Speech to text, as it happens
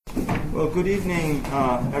Well, good evening,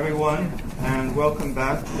 everyone, and welcome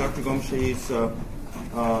back to Dr. Gomshi's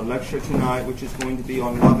lecture tonight, which is going to be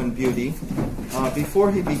on love and beauty.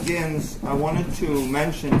 Before he begins, I wanted to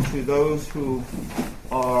mention to those who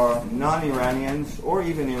are non-Iranians or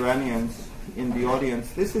even Iranians in the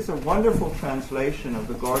audience, this is a wonderful translation of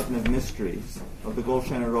the Garden of Mysteries of the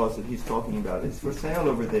Gulshan Raz that he's talking about. It's for sale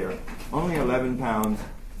over there, only £11.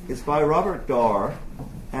 It's by Robert Dahr,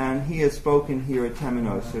 and he has spoken here at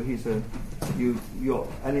Temenos. So he's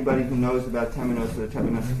anybody who knows about Temenos or the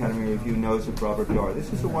Temenos Academy Review knows of Robert Dahr.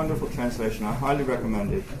 This is a wonderful translation. I highly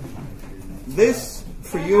recommend it. This,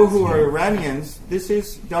 for you who are Iranians, this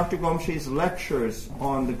is Dr. Gomshi's lectures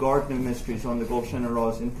on the Garden of Mysteries, on the Gulshan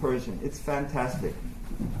Raz in Persian. It's fantastic.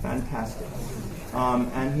 Fantastic.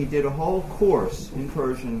 And he did a whole course in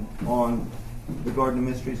Persian on the Garden of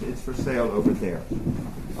Mysteries. It's for sale over there.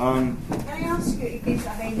 Can I ask you if it's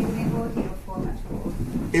available in audio format?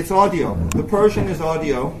 It's audio. The Persian is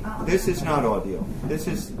audio. This is not audio. This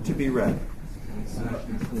is to be read.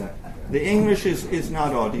 Yeah. The English is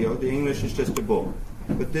not audio. The English is just a book.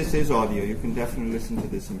 But this is audio. You can definitely listen to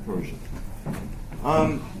this in Persian.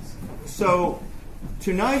 So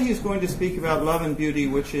tonight he's going to speak about love and beauty,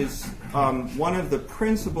 which is one of the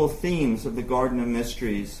principal themes of the Garden of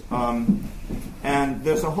Mysteries. And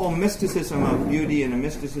there's a whole mysticism of beauty and a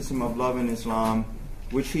mysticism of love in Islam,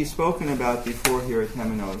 which he's spoken about before here at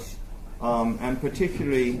Temenos. And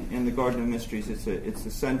particularly in the Garden of Mysteries, it's a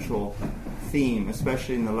central theme,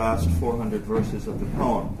 especially in the last 400 verses of the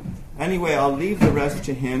poem. Anyway, I'll leave the rest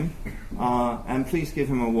to him, and please give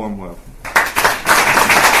him a warm welcome.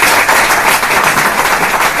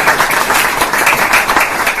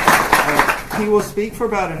 He will speak for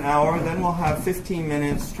about an hour, then we'll have 15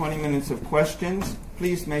 minutes, 20 minutes of questions.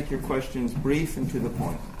 Please make your questions brief and to the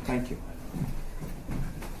point. Thank you.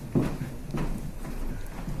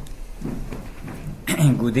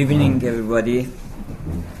 Good evening, everybody.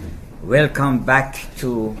 Welcome back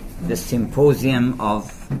to the symposium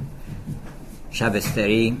of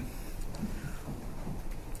Shabestari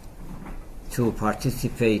to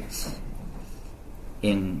participate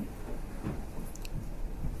in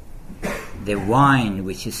the wine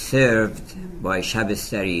which is served by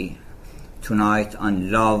Shabestari tonight on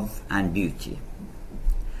love and beauty.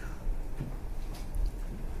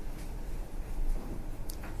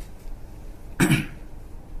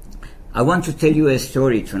 I want to tell you a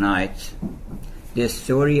story tonight, the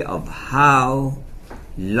story of how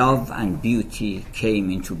love and beauty came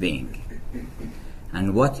into being,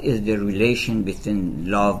 and what is the relation between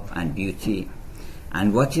love and beauty,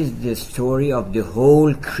 and what is the story of the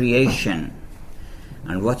whole creation,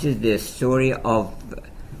 and what is the story of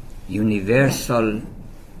universal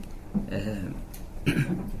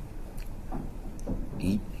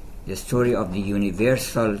the story of the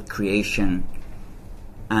universal creation,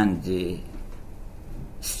 and the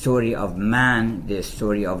story of man, the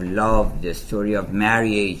story of love, the story of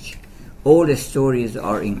marriage. All the stories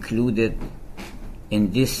are included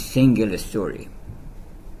in this single story.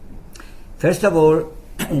 First of all,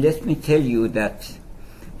 let me tell you that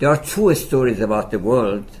there are two stories about the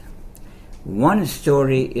world. One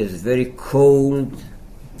story is very cold,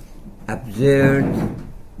 absurd,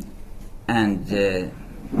 and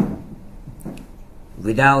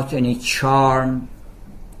without any charm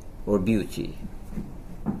or beauty.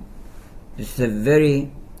 It's a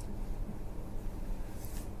very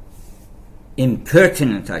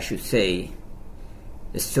impertinent, I should say,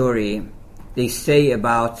 story. They say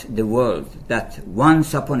about the world that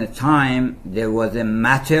once upon a time there was a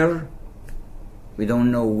matter. We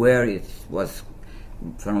don't know where it was,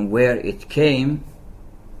 from where it came,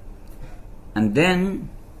 and then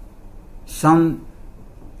somehow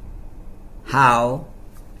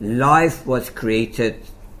life was created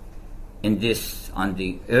on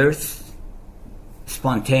the earth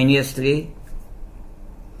spontaneously,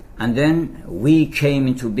 and then we came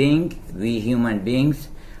into being, we human beings,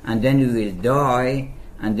 and then we will die,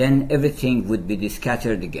 and then everything would be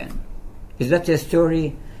scattered again. Is that a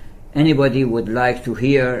story anybody would like to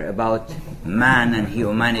hear about man and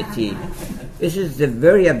humanity? This is a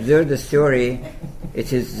very absurd story.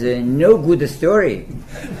 It is no good story.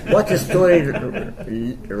 What a story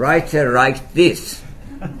writer writes this?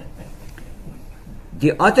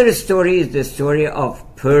 The other story is the story of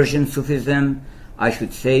Persian Sufism, I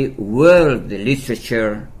should say world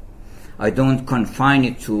literature. I don't confine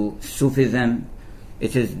it to Sufism.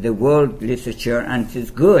 It is the world literature, and it is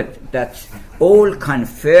good that all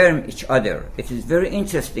confirm each other. It is very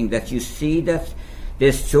interesting that you see that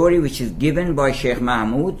the story which is given by Sheikh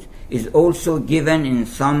Mahmud is also given in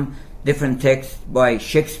some different texts by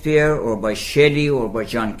Shakespeare or by Shelley or by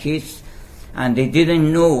John Keats, and they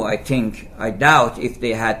didn't know, I doubt if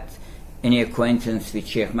they had any acquaintance with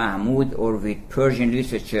Sheikh Mahmud or with Persian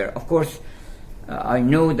literature. Of course, I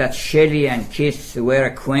know that Shelley and Keats were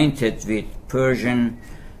acquainted with Persian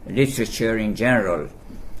literature in general,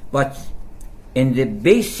 but in the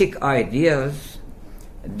basic ideas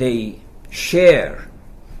they share,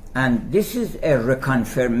 and this is a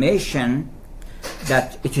reconfirmation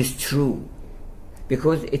that it is true,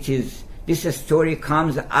 because this story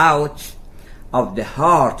comes out of the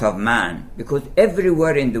heart of man, because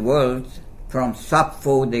everywhere in the world, from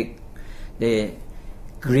Sappho, the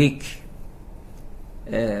Greek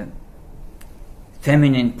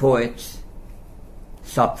feminine poet,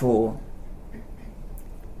 Sappho,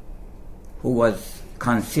 who was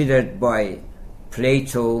considered by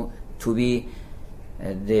Plato to be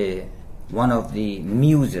one of the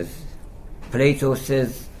muses. Plato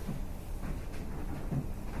says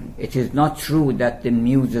it is not true that the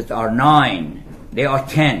muses are 9, they are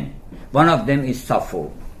 10. One of them is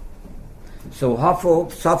Sappho. So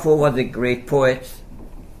Sappho was a great poet,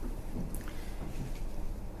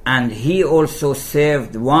 and he also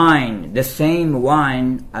served wine, the same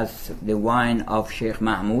wine as the wine of Sheikh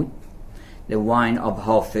Mahmud, the wine of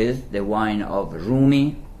Hafiz, the wine of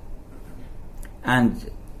Rumi.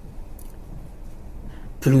 And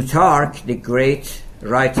Plutarch, the great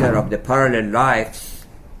writer of the parallel lives,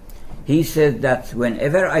 he said that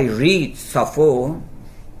whenever I read Sappho,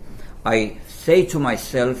 I say to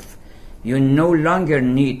myself, you no longer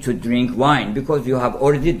need to drink wine because you have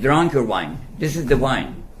already drunk your wine. This is the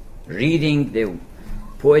wine. Reading the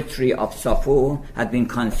poetry of Sappho had been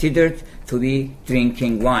considered to be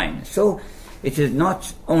drinking wine. So it is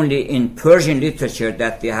not only in Persian literature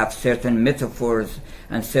that they have certain metaphors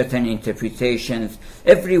and certain interpretations.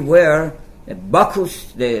 Everywhere,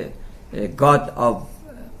 Bacchus, the god of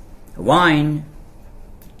wine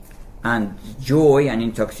and joy and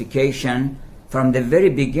intoxication, from the very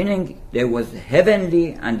beginning there was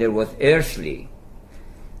heavenly and there was earthly.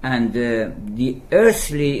 And the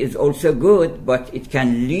earthly is also good, but it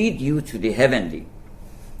can lead you to the heavenly.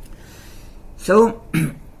 So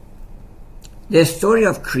the story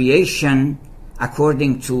of creation,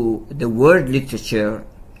 according to the world literature,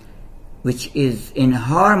 which is in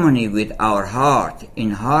harmony with our heart, in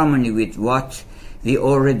harmony with what we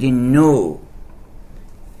already know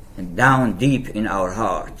down deep in our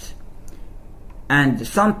heart. And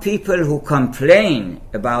some people who complain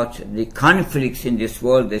about the conflicts in this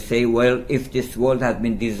world, they say, well, if this world has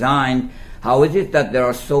been designed, how is it that there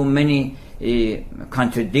are so many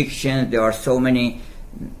contradictions, there are so many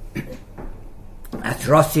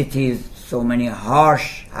atrocities, so many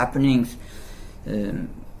harsh happenings?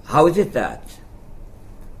 How is it that?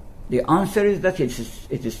 The answer is that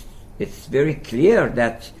it's very clear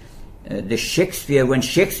that when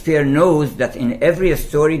Shakespeare knows that in every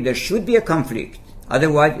story there should be a conflict,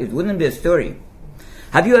 otherwise it wouldn't be a story.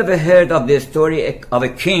 Have you ever heard of the story of a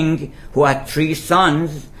king who had 3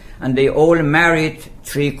 sons and they all married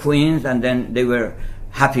 3 queens and then they were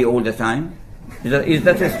happy all the time? Is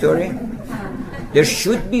that a story? There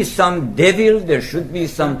should be some devil, there should be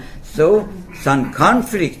some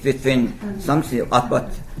conflict between something.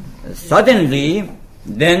 But suddenly,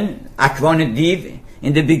 then Akwan Div,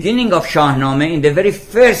 in the beginning of Shahnameh, in the very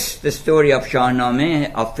first story of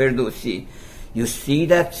Shahnameh of Ferdowsi, you see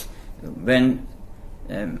that when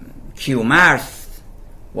Qumars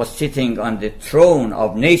was sitting on the throne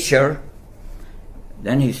of nature,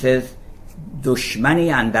 then he says, Dushmani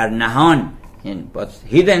andar nahan, but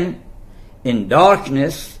hidden in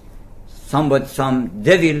darkness, some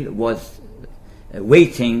devil was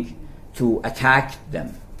waiting to attack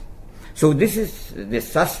them. So this is the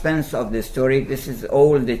suspense of the story. This is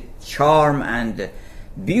all the charm and the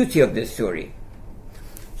beauty of the story.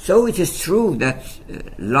 So it is true that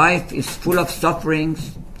life is full of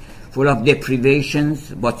sufferings, full of deprivations,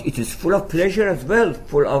 but it is full of pleasure as well,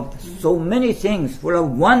 full of so many things, full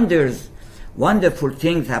of wonders. Wonderful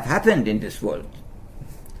things have happened in this world.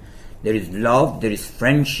 There is love, there is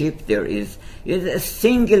friendship, there is a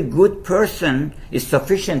single good person is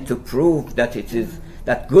sufficient to prove that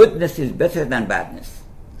that goodness is better than badness.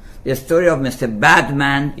 The story of Mr.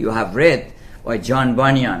 Badman you have read by John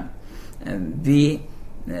Bunyan. We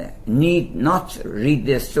need not read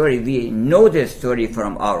the story, we know the story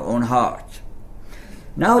from our own heart.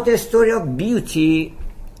 Now the story of beauty,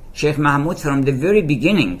 Sheikh Mahmud from the very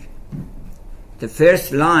beginning, the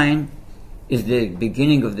first line is the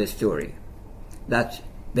beginning of the story. That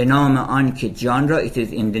Benam Anke Janra, it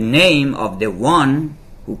is in the name of the one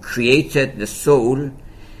who created the soul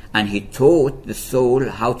and he taught the soul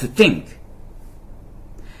how to think.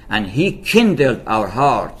 And he kindled our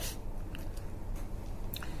hearts.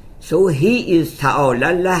 So he is تعالی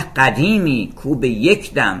الله قدیمی کو به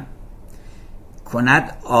یک دم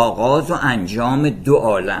کند آغاز و انجام دو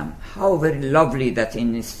عالم. How very lovely that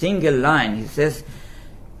in a single line he says,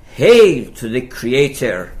 hail to the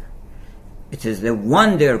Creator. It is the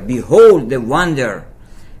wonder, behold the wonder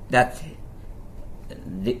that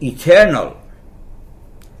the eternal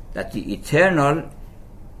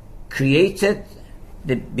created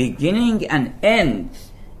the beginning and end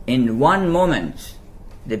in one moment,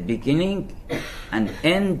 the beginning and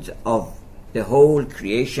end of the whole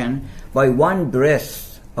creation by one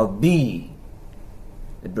breath of be,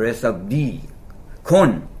 the breath of be.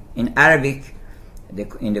 Kun in Arabic,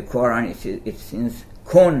 in the Quran it says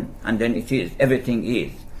kun, and then it is, everything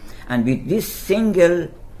is. And with this single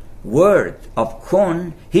word of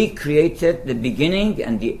kun, he created the beginning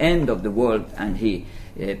and the end of the world, and he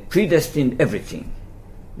predestined everything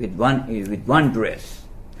with one breath.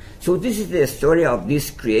 So this is the story of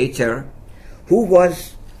this Creator who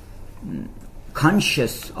was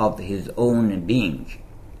conscious of his own being,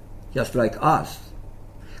 just like us.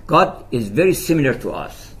 God is very similar to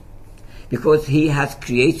us because he has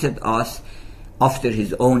created us after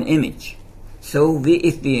his own image. So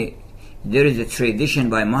there is a tradition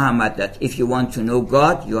by Muhammad that if you want to know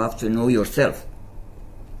God, you have to know yourself.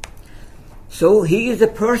 So he is a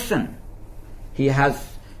person. He has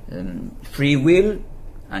free will,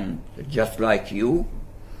 and just like you,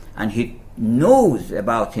 and he knows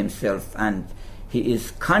about himself, and he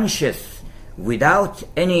is conscious without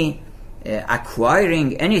any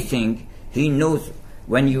acquiring anything. He knows.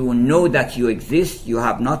 When you know that you exist, you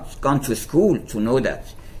have not gone to school to know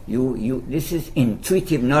that. This is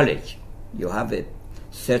intuitive knowledge. You have a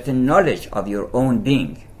certain knowledge of your own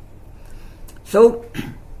being. So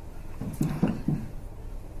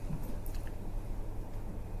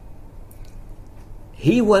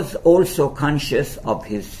he was also conscious of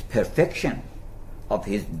his perfection, of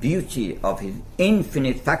his beauty, of his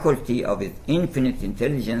infinite faculty, of his infinite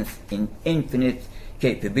intelligence, infinite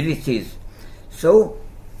capabilities. So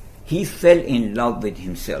he fell in love with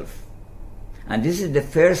himself. And this is the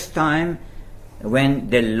first time when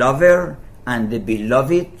the lover and the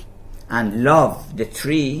beloved, and love, the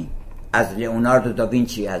three, as Leonardo da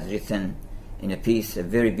Vinci has written in a piece, a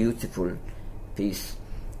very beautiful piece,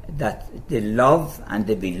 that the love and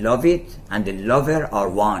the beloved and the lover are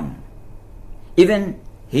one. Even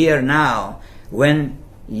here now, when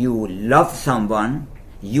you love someone,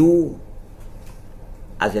 you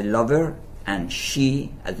as a lover and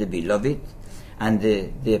she as a beloved, and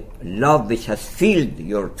the love which has filled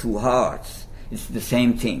your two hearts, it's the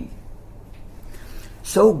same thing.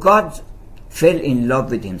 So God fell in love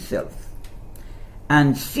with himself.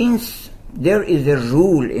 And since there is a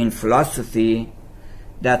rule in philosophy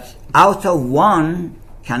that out of one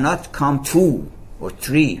cannot come two or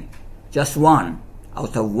three, just one.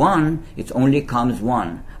 Out of one, it only comes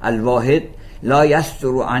one. Al-Wahid, la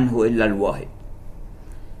yasturu anhu illa al-Wahid.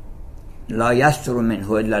 La yasturu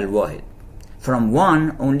minhu illa al-Wahid. From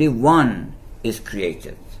one, only one is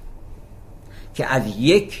created. که از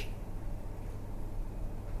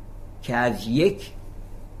یک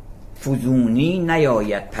فزونی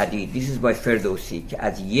نیاید پدید. This is by Ferdowsi. که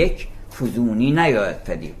از یک فزونی نیاید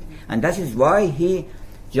پدید. And that is why he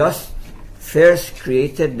just first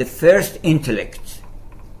created the first intellect.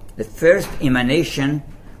 The first emanation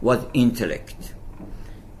was intellect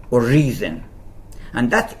or reason. And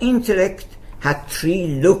that intellect had three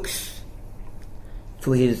looks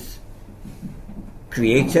to his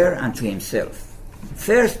creator and to himself.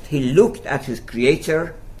 First, he looked at his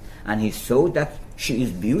creator and he saw that she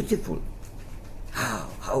is beautiful.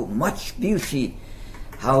 How much beauty,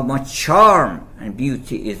 how much charm and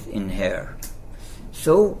beauty is in her.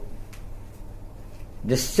 So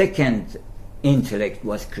the second intellect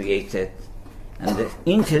was created, and the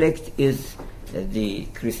intellect is the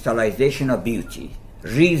crystallization of beauty.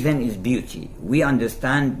 Reason is beauty. We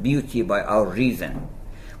understand beauty by our reason,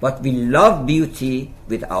 but we love beauty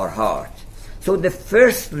with our heart. So the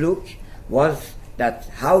first look was that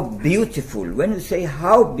how beautiful. When you say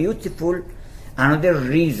how beautiful, another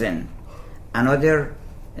reason, the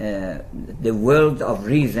world of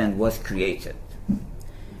reason was created.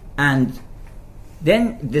 And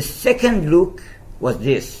then the second look was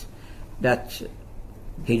this, that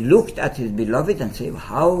he looked at his beloved and said,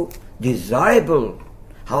 how desirable,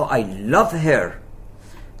 how I love her,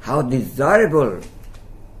 how desirable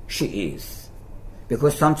she is.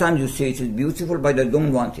 Because sometimes you say it is beautiful, but I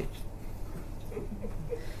don't want it.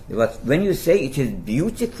 But when you say it is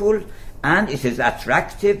beautiful and it is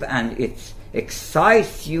attractive, and it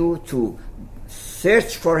excites you to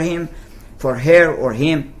search for him, for her or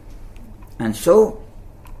him. And so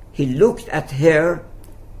he looked at her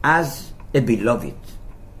as a beloved.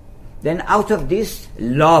 Then out of this,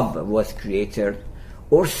 love was created,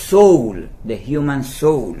 or soul, the human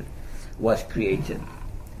soul, was created.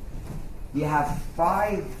 We have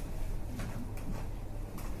 5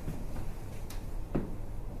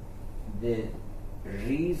 the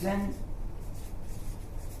reason,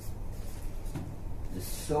 the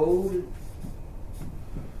soul,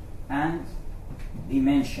 and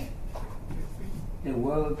dimension. The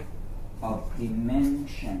word of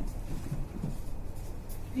dimension.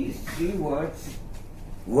 These 3 words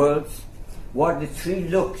were the 3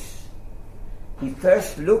 looks. He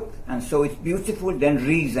first looked and saw it beautiful, then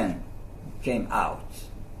reason came out.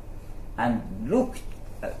 And looked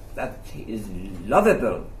that is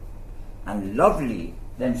lovable and lovely,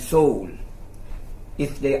 then soul.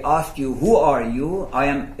 If they ask you, who are you? I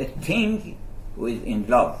am a thing who is in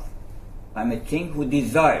love. I'm a thing who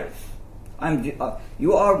desires.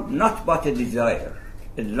 You are not but a desire,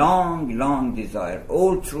 a long, long desire.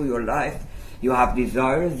 All through your life, you have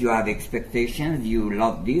desires, you have expectations, you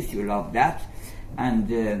love this, you love that,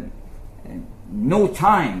 and no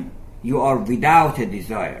time you are without a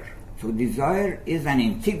desire. So desire is an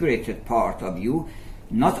integrated part of you.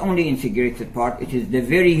 Not only integrated part, it is the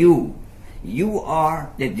very you. You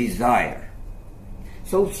are the desire.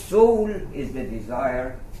 So soul is the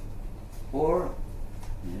desire, or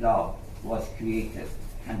love was created,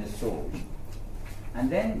 and the soul.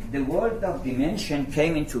 And then the word of dimension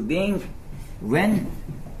came into being when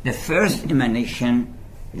the first emanation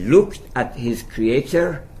looked at his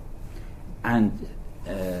creator and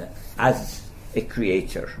as a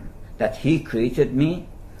creator, that he created me,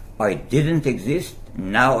 I didn't exist,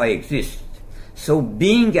 now I exist. So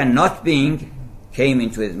being and not being came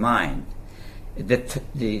into his mind.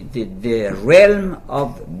 The realm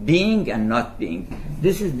of being and not being,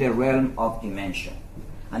 this is the realm of dimension.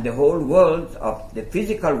 And the whole world of the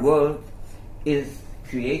physical world is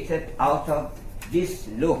created out of this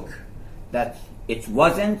look, that it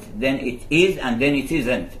wasn't, then it is, and then it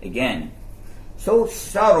isn't again. So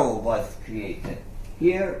sorrow was created.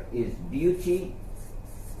 Here is beauty,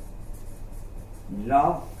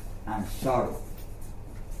 love, and sorrow.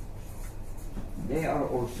 They are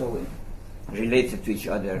also related to each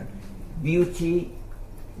other. Beauty,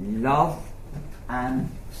 love, and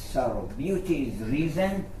sorrow. Beauty is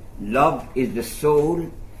reason, love is the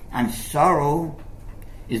soul, and sorrow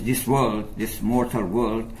is this world, this mortal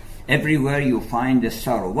world. Everywhere you find the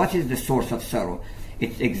sorrow. What is the source of sorrow?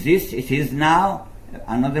 It exists, it is now,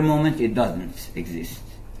 another moment it doesn't exist.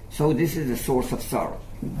 So this is the source of sorrow.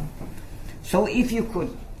 So if you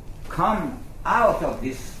could come out of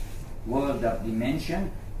this world of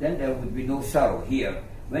dimension, then there would be no sorrow here.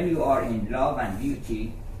 When you are in love and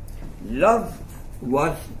beauty, love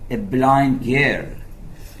was a blind girl,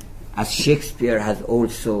 as Shakespeare has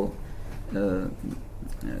also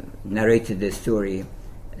narrated the story,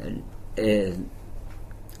 a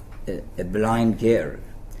blind girl.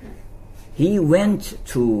 He went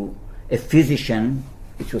to a physician,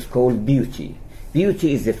 it was called Beauty.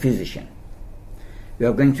 Beauty is a physician. We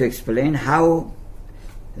are going to explain how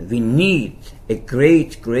we need a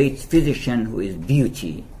great, great physician who is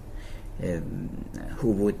Beauty,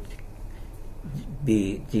 who would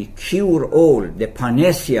be the cure-all, the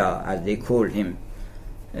panacea, as they call him.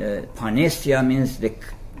 Panacea means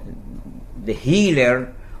the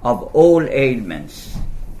healer of all ailments.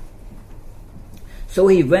 So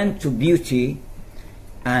he went to Beauty,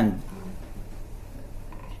 and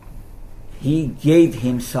he gave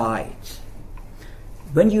him sight.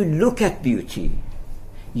 When you look at Beauty,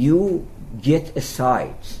 you get a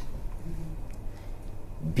sight.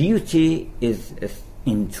 Beauty is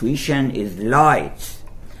intuition, is light,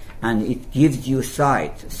 and it gives you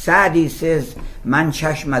sight. Sa'di says, "Man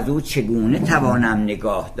chashm az o chegune tavanam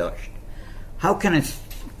nigah dasht." How can I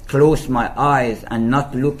close my eyes and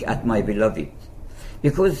not look at my beloved?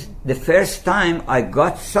 Because the first time I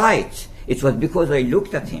got sight, it was because I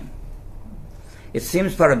looked at him. It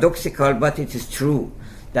seems paradoxical, but it is true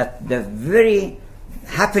that the very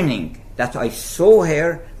happening that I saw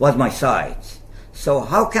here was my sight. So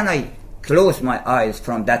how can I close my eyes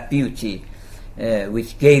from that beauty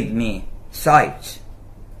which gave me sight?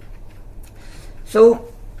 So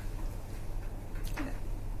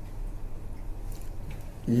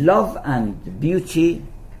love and beauty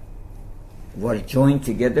were joined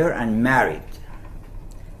together and married.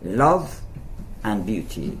 Love and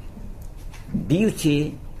beauty.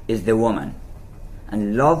 Beauty is the woman,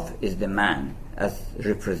 and love is the man, as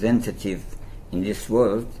representative in this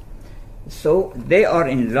world. So they are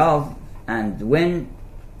in love, and when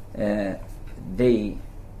they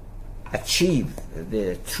achieve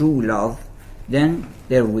the true love, then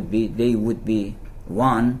they would be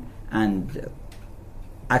one and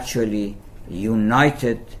actually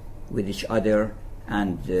united with each other,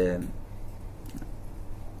 and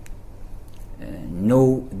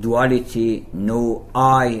no duality, no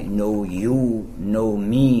I, no you, no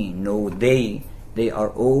me, no they. They are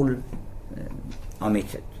all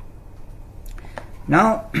omitted.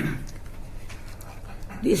 Now,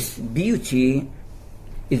 this beauty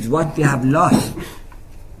is what we have lost.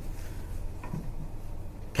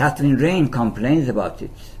 Kathleen Rain complains about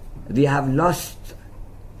it. We have lost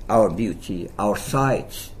our beauty, our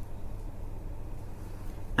sight.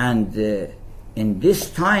 And in this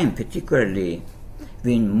time particularly,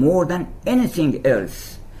 we more than anything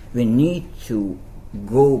else, we need to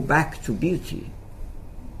go back to beauty.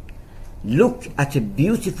 Look at a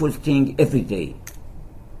beautiful thing every day.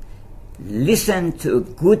 Listen to a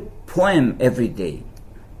good poem every day.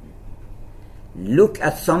 Look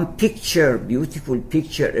at some picture, beautiful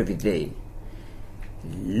picture every day.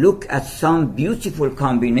 Look at some beautiful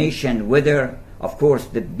combination, whether, of course,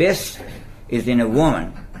 the best is in a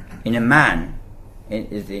woman, in a man,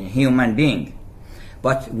 is in a human being.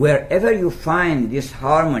 But wherever you find this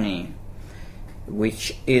harmony,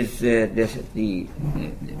 which is the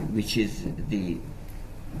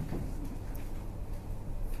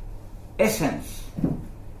essence,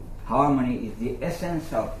 harmony is the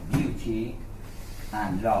essence of beauty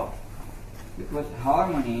and love, because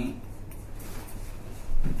harmony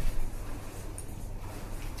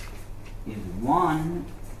is one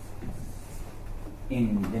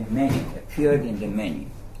in the many, appeared in the many.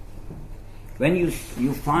 When you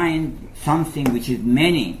find something which is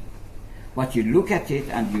many, but you look at it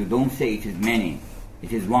and you don't say it is many,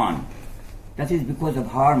 it is one, that is because of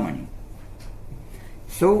harmony.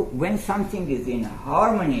 So when something is in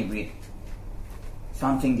harmony with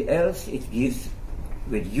something else, it gives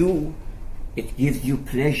you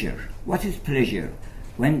pleasure. What is pleasure?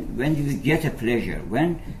 When you get a pleasure,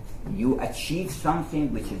 when you achieve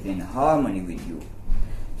something which is in harmony with you.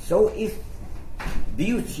 So if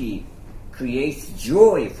beauty creates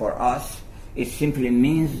joy for us, it simply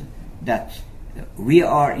means that we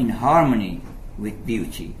are in harmony with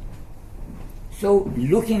beauty. So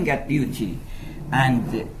looking at beauty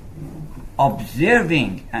and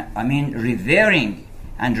observing, revering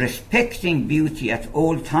and respecting beauty at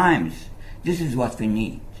all times, this is what we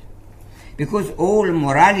need. Because all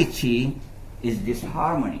morality is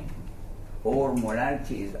disharmony. All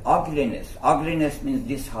morality is ugliness. Ugliness means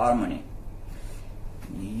disharmony.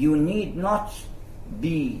 You need not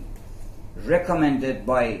be recommended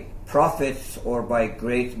by prophets or by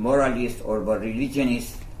great moralists or by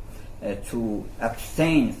religionists to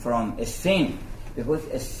abstain from a sin, because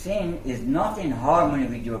a sin is not in harmony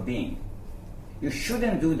with your being. You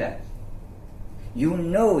shouldn't do that. You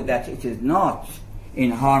know that it is not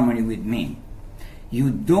in harmony with me. You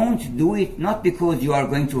don't do it not because you are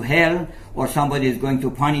going to hell or somebody is going to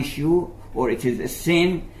punish you or it is a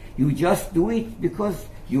sin. You just do it because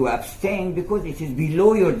you abstain, because it is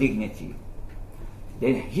below your dignity.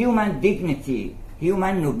 The human dignity,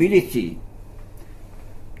 human nobility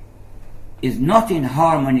is not in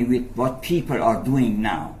harmony with what people are doing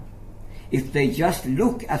now. If they just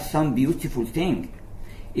look at some beautiful thing,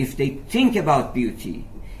 if they think about beauty,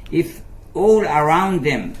 if all around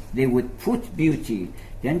them they would put beauty,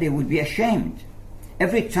 then they would be ashamed.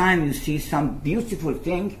 Every time you see some beautiful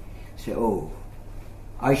thing, say, oh,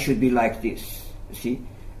 I should be like this. See,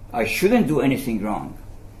 I shouldn't do anything wrong.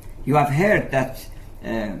 You have heard that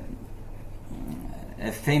a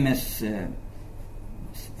famous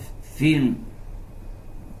film,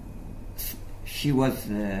 she was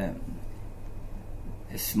a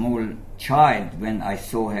small child when I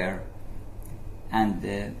saw her, and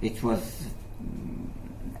it was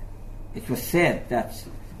said that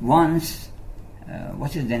once,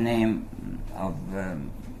 what is the name of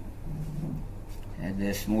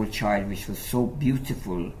the small child which was so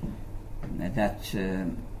beautiful that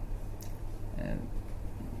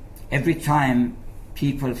every time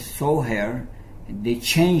people saw her, they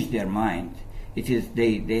changed their mind. It is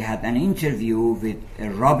they had an interview with a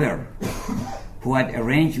robber who had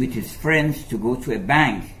arranged with his friends to go to a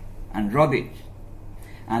bank and rob it,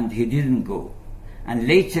 and he didn't go. And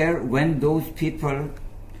later, when those people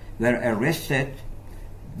were arrested,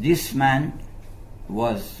 this man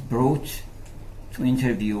was brought to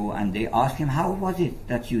interview, and they asked him, how was it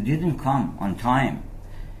that you didn't come on time?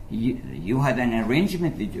 You had an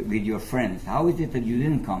arrangement with your friends. How is it that you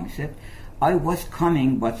didn't come? He said, I was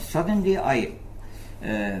coming, but suddenly I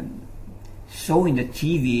saw in the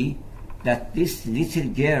TV that this little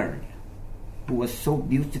girl, who was so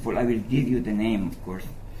beautiful, I will give you the name, of course.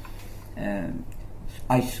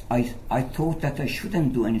 I thought that I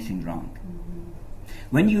shouldn't do anything wrong.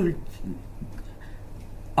 When you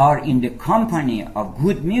are in the company of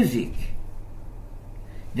good music,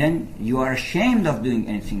 then you are ashamed of doing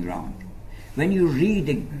anything wrong. When you read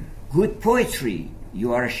a good poetry,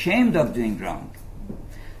 you are ashamed of doing wrong.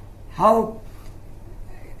 How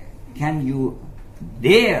can you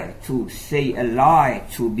dare to say a lie,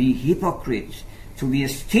 to be hypocrite, to be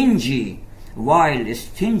stingy, while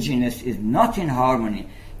stinginess is not in harmony?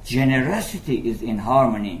 Generosity is in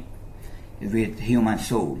harmony with human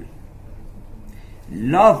soul.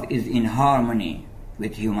 Love is in harmony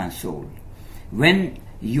with human soul. When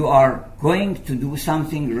you are going to do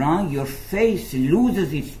something wrong, your face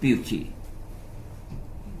loses its beauty.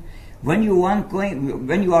 When you are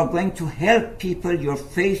going to help people, your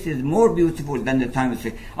face is more beautiful than the time you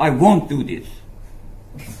say, I won't do this.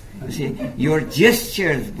 You see, your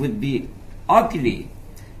gestures would be ugly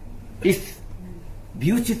if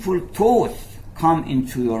beautiful thoughts come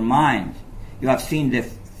into your mind. You have seen the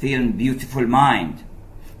film Beautiful Mind.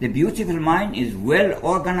 The beautiful mind is well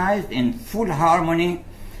organized, in full harmony,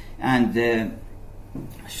 and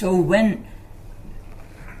so when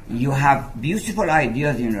you have beautiful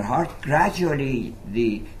ideas in your heart, gradually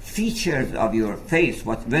the features of your face,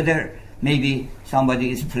 whether maybe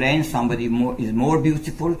somebody is plain, somebody is more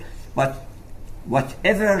beautiful, but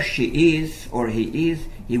whatever she is or he is,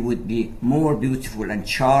 he would be more beautiful and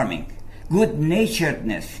charming.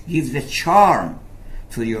 Good-naturedness gives a charm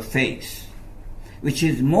to your face, which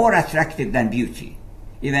is more attractive than beauty.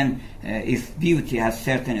 Even if beauty has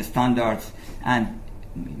certain standards and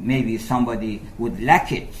maybe somebody would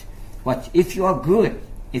lack it. But if you are good,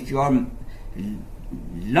 if you are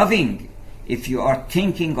loving, if you are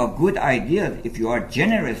thinking of good ideas, if you are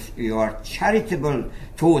generous, you are charitable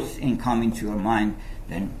thoughts in coming to your mind,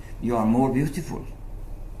 then you are more beautiful.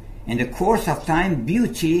 In the course of time,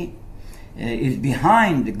 beauty is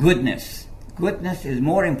behind goodness. Goodness is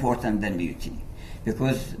more important than beauty,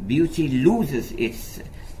 because beauty loses its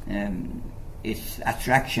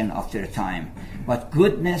attraction after a time, but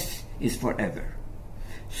goodness is forever.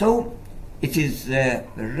 So it is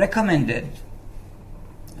recommended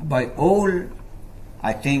by all,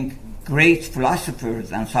 I think, great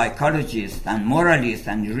philosophers and psychologists and moralists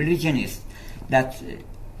and religionists that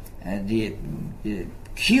the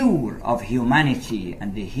cure of humanity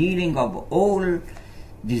and the healing of all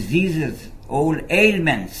diseases, all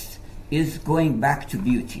ailments, is going back to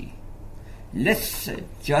beauty. Let's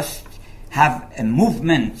just have a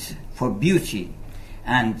movement for beauty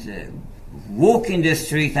and walk in the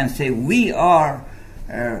street and say, we are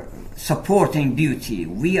supporting beauty,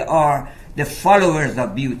 we are the followers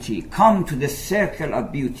of beauty, come to the circle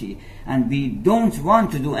of beauty, and we don't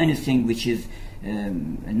want to do anything which is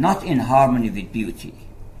not in harmony with beauty,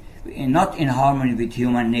 not in harmony with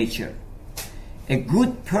human nature. A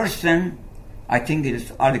good person, I think it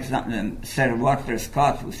is Sir Walter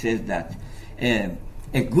Scott who says that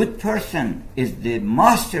a good person is the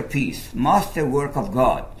masterwork of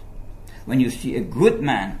God. When you see a good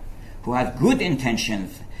man who has good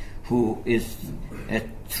intentions, who is a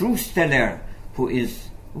truth teller,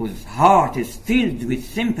 whose heart is filled with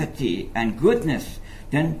sympathy and goodness,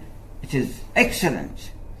 then it is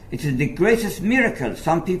excellent. It is the greatest miracle.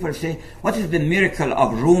 Some people say, what is the miracle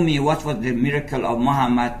of Rumi? What was the miracle of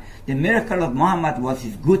Muhammad? The miracle of Muhammad was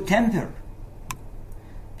his good temper,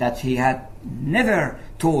 that he had never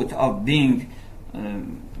thought of being,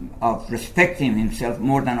 of respecting himself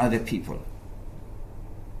more than other people.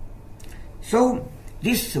 So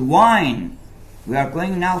this wine, we are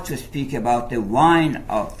going now to speak about the wine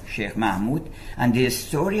of Sheikh Mahmoud and the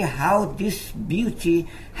story how this beauty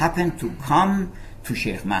happened to come to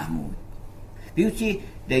Sheikh Mahmoud. Beauty,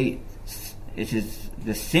 it is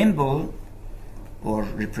the symbol or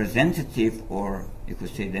representative, or you could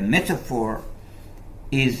say the metaphor,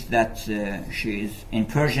 is that she is, in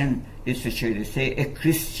Persian literature they say, a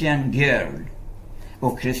Christian girl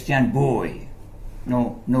or Christian boy.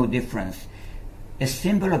 No difference. A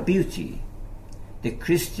symbol of beauty. The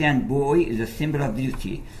Christian boy is a symbol of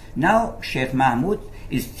beauty. Now Sheikh Mahmoud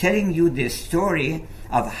is telling you the story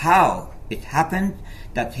of how it happened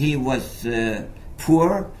that he was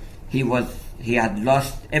poor, he had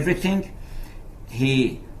lost everything,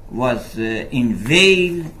 he was in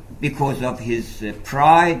veil because of his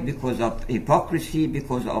pride, because of hypocrisy,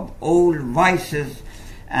 because of all vices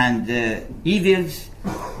and evils.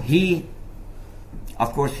 He,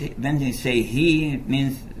 of course, when they say he, it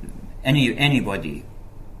means anybody.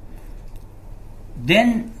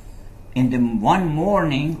 Then one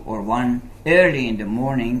morning, or one early in the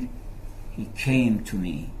morning, he came to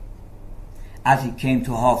me. As he came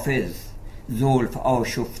to Hafiz, زلف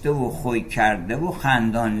آشفته و خوی کرده و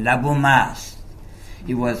خندان لب و مست.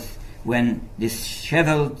 He was, when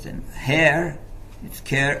disheveled hair,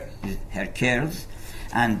 her curls,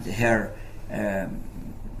 and her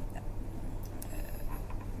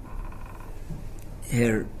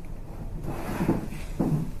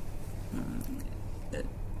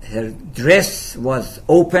dress was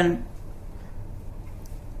open,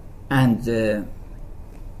 and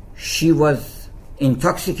she was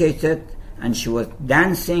intoxicated, and she was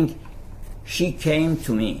dancing. She came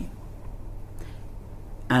to me,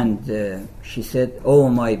 and she said, "Oh,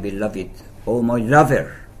 my beloved, oh, my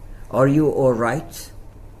lover, are you all right?"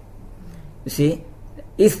 You see,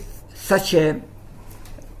 if such a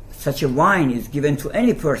wine is given to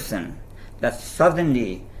any person, that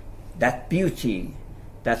suddenly that beauty,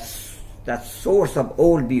 that source of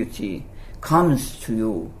all beauty, comes to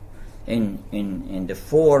you in the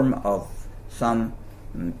form of some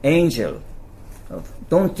angel.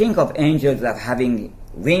 Don't think of angels as having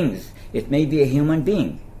wings. It may be a human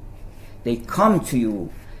being. They come to you.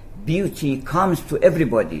 Beauty comes to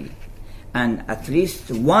everybody, and at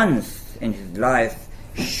least once in his life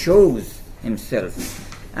shows himself,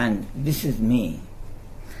 and this is me.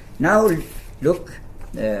 Now look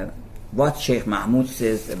what Sheikh Mahmoud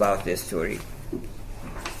says about this story.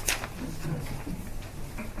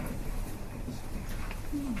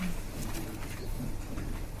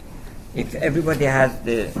 If everybody has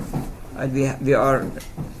we are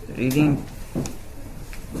reading.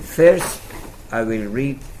 First, I will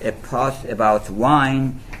read a part about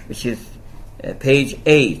wine, which is page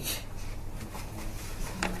 8.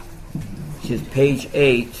 Which is page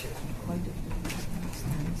 8.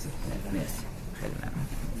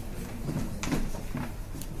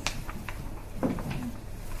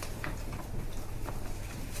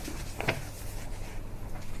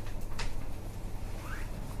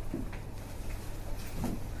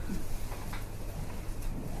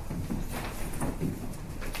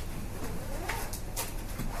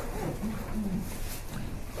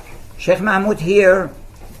 Sheikh Mahmoud here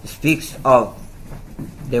speaks of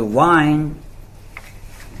the wine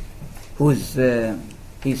whose,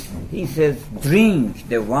 he says, drink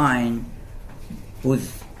the wine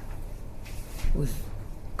whose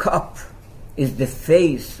cup is the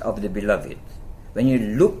face of the beloved. When you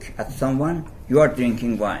look at someone, you are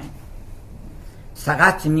drinking wine.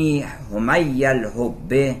 سقتني همي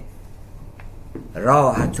الحب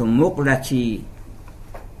راحة مقلتي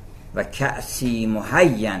وكأسي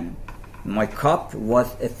محيا. My cup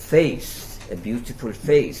was a face, a beautiful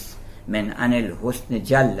face. من أن الحسن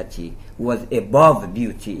جلتي, was above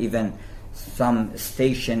beauty, even some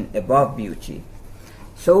station above beauty.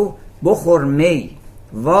 So بخور می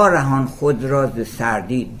وارهان خود را ز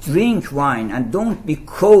سردی. Drink wine and don't be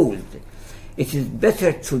cold. It is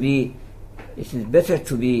better to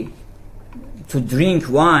drink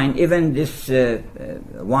wine, even this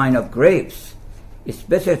wine of grapes. It's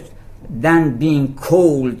better than being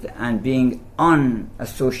cold and being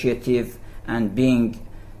unassociative and being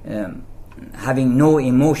having no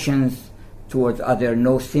emotions towards others,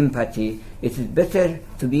 no sympathy. It is better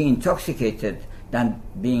to be intoxicated than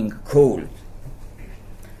being cold.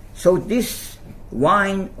 So this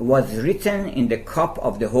wine was written in the cup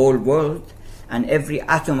of the whole world, and every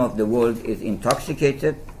atom of the world is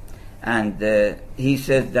intoxicated. And he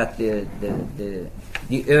says that the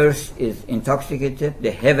earth is intoxicated,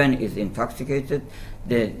 the heaven is intoxicated,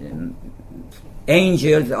 the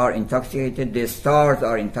angels are intoxicated, the stars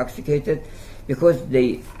are intoxicated, because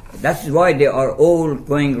that's why they are all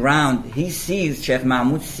going round. Sheikh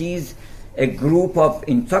Mahmoud sees a group of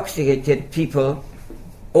intoxicated people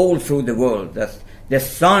all through the world. The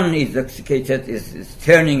sun is intoxicated, is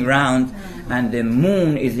turning round, and the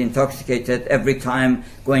moon is intoxicated every time,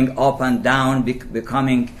 going up and down,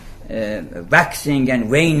 becoming waxing and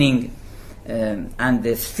waning, and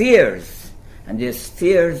the spheres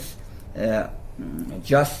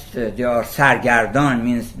just they are sargardan,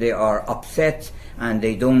 means they are upset and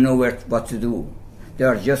they don't know what to do. They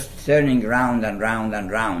are just turning round and round and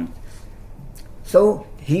round. So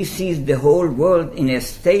he sees the whole world in a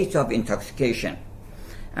state of intoxication.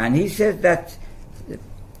 And he says that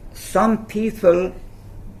some people,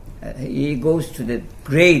 he goes to the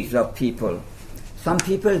grades of people. Some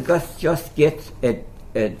people just get a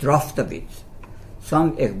draught of it,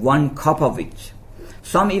 some one cup of it.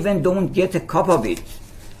 Some even don't get a cup of it.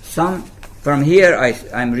 Some, from here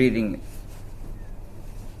I'm reading.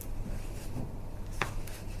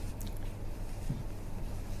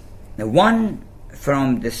 one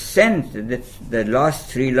from the scent, the last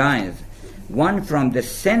 3 lines, one from the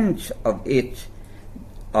scent of its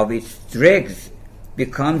dregs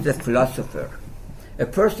becomes a philosopher. A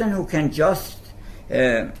person who can just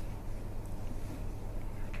get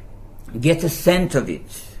a scent of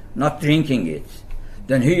it, not drinking it,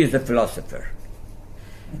 then he is a philosopher.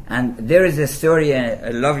 And there is a story,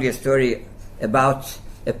 a lovely story, about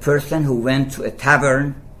a person who went to a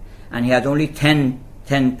tavern and he had only 10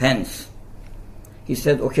 pence. He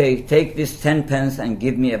said, okay, take this 10 pence and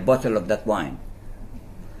give me a bottle of that wine.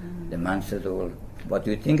 The man said, well, what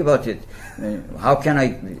do you think about it? How can I?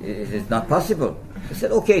 It is not possible. He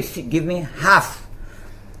said, okay, give me half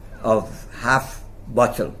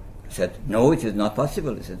bottle. He said, no, it is not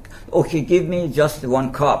possible. He said, okay, give me just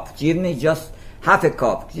 1 cup. Give me just half a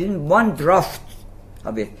cup. Give me 1 draught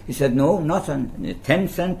of it. He said, no, not on 10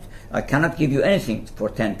 cents. I cannot give you anything for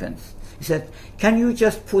 10 pence. He said, can you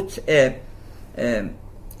just put a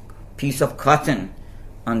piece of cotton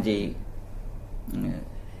on the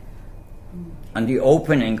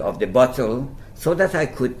opening of the bottle so that I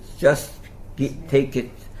could just take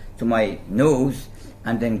it to my nose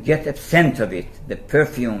and then get a scent of it, the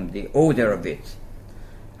perfume, the odor of it.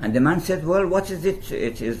 And the man said, well, what is it?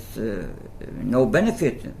 It is no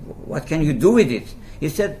benefit. What can you do with it? He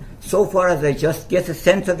said, so far as I just get a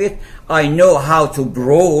scent of it, I know how to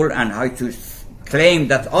brawl and how to claim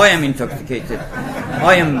that I am intoxicated.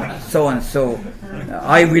 I am so and so.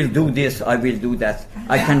 I will do this, I will do that.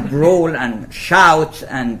 I can brawl and shout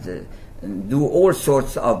and do all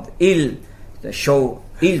sorts of show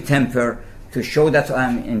ill temper to show that I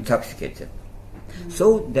am intoxicated.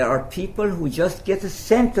 So there are people who just get a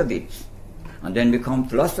scent of it and then become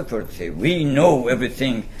philosophers, say, we know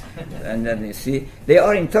everything. And then you see, they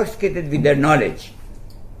are intoxicated with their knowledge.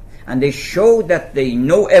 And they show that they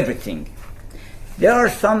know everything. There are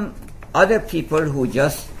some other people who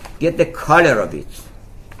just get the color of it,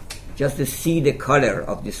 just to see the color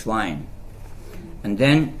of this wine. And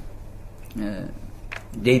then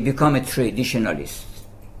they become a traditionalist.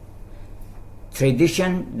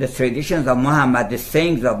 The traditions of Muhammad, the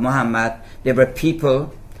sayings of Muhammad, there were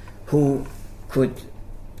people who could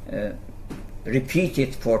repeat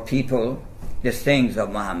it for people, the sayings of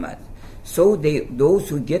Muhammad. So those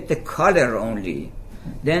who get the color only,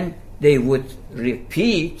 then they would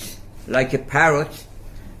repeat like a parrot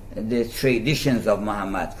the traditions of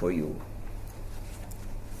Muhammad for you.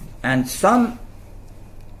 And some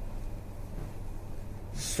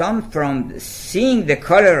from seeing the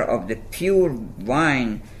color of the pure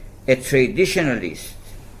wine, a traditionist.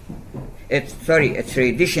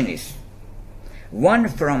 One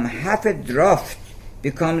from half a draught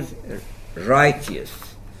becomes righteous.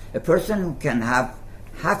 A person who can have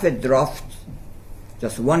half a draught,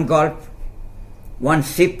 just 1 gulp, 1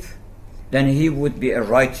 sip, then he would be a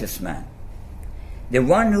righteous man. The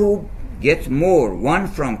one who gets more, one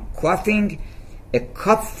from quaffing a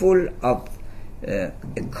cupful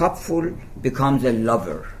becomes a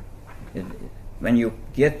lover. When you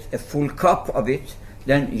get a full cup of it,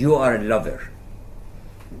 then you are a lover.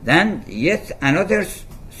 Then yet another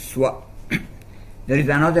there is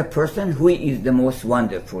another person who is the most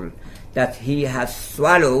wonderful, that he has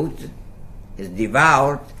swallowed, has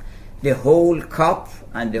devoured the whole cup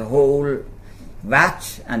and the whole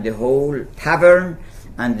vat and the whole tavern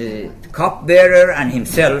and the cupbearer and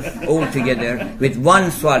himself all together with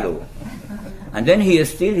 1 swallow. And then he is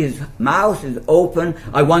still, his mouth is open,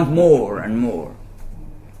 I want more and more.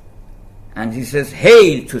 And he says,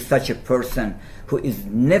 hail to such a person who is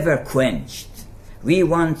never quenched. We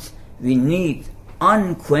need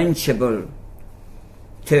unquenchable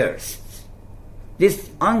thirst. This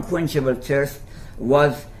unquenchable thirst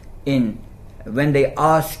was when they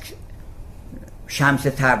asked Shams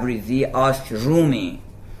Tabrizi, asked Rumi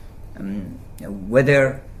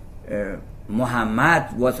whether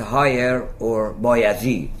Muhammad was higher or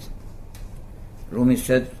Bayazid. Rumi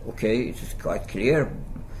said, okay, it is quite clear.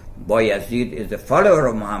 Bayazid is a follower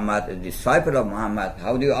of Muhammad, a disciple of Muhammad.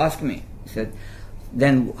 How do you ask me? He said,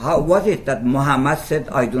 then how was it that Muhammad said,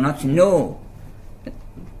 I do not know.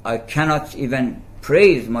 I cannot even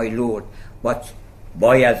praise my Lord. But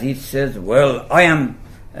Bayazid says, well, I am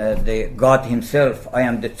the God himself. I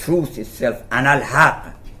am the truth itself. And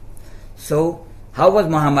al-haq. So, how was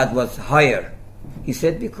Muhammad was higher? He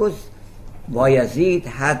said, because Bayazid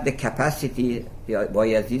had the capacity,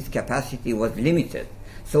 Bayazid's capacity was limited.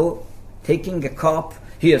 So, taking a cup,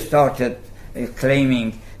 he started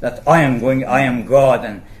claiming that I am God,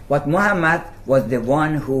 and But Muhammad was the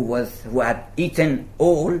one who had eaten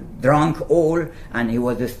all, drunk all, and he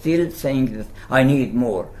was still saying that I need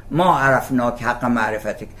more. Ma arafnak haqqa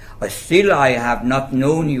ma'rifatik. Still I have not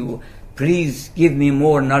known you. Please give me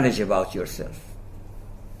more knowledge about yourself.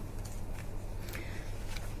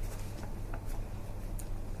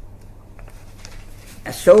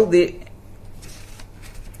 So we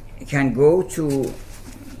can go to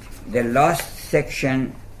the last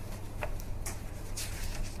section,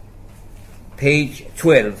 page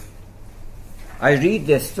 12. I read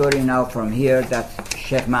the story now from here that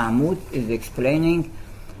Sheikh Mahmoud is explaining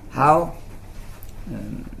how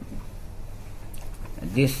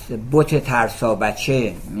this Bute Tarsa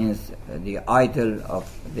Bache means the idol of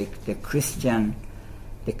the Christian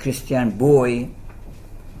boy.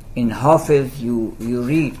 In Hafiz, you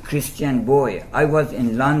read Christian boy. I was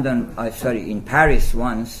in in Paris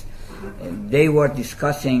once. They were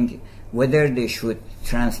discussing whether they should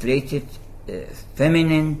translate it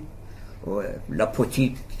feminine or la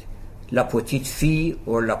petite fille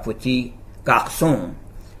or la petite garçon.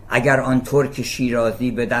 اگر آن ترک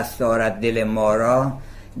شیرازی به دست دارد دل ما را.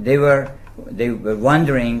 They were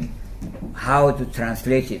wondering how to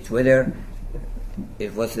translate it, whether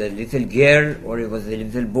it was a little girl or it was a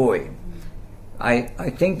little boy. I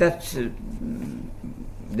think that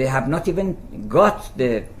they have not even got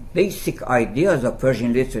the basic ideas of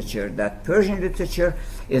Persian literature, that Persian literature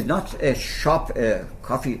is not a shop, a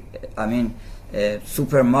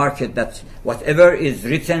supermarket that whatever is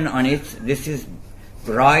written on it, this is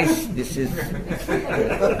rice, this is,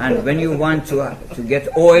 and when you want to get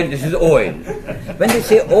oil, this is oil. When they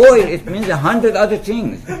say oil, it means 100 other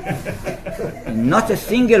things. Not a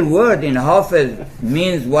single word in Hafiz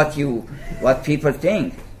means what people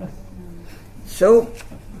think. So,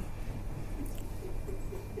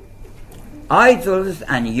 idols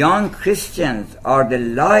and young Christians are the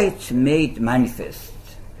light made manifest.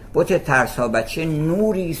 Bute Tarsa Bache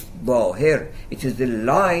Nurist Bahir. It is the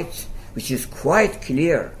light which is quite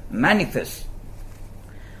clear, manifest.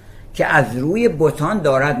 که از روی بتان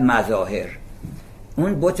دارد مظاهر.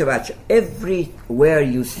 اون بت بچه, everywhere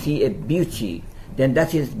you see a beauty, then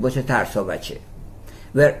that is بت ترسا بچه.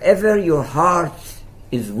 Wherever your heart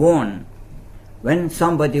is won, when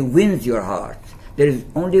somebody wins your heart, there is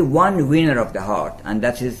only one winner of the heart, and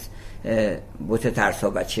that is بت ترسا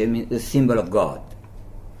بچه, the symbol of God.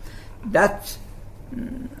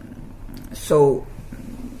 So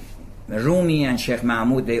Rumi and Sheikh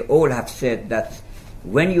Mahmoud, they all have said that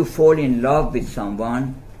when you fall in love with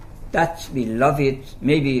someone, that beloved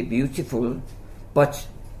may be beautiful, but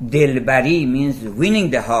Dilbari means winning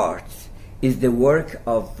the heart is the work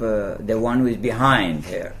of the one who is behind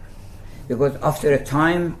her. Because after a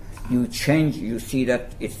time you change, you see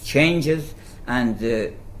that it changes and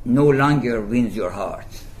no longer wins your heart.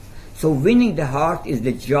 So winning the heart is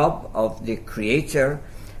the job of the Creator,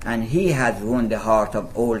 and He has won the heart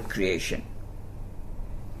of all creation.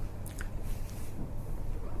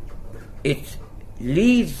 It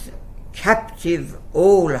leads captive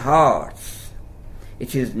all hearts.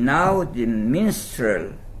 It is now the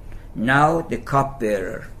minstrel, now the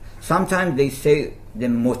cupbearer. Sometimes they say the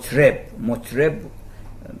Mutreb. Mutreb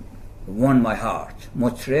won my heart.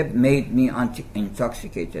 Mutreb made me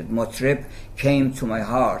intoxicated. Mutreb came to my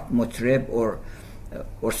heart. Mutreb or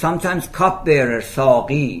sometimes cupbearer,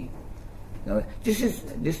 Saqi.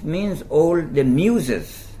 This means all the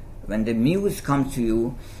muses. When the muse comes to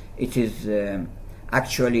you, it is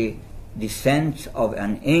actually descent of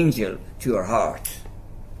an angel to your heart.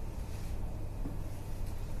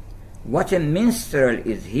 What a minstrel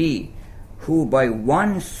is he who by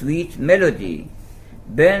one sweet melody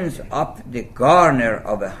burns up the garner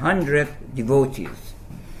of 100 devotees.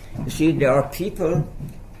 You see, there are people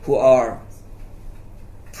who are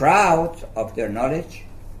proud of their knowledge,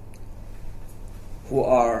 who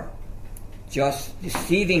are just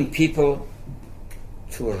deceiving people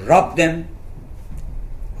to rob them,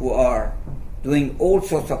 who are doing all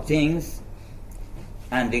sorts of things,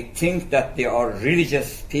 and they think that they are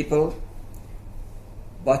religious people,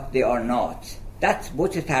 but they are not. That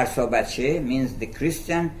Bute Tarsa Bache means the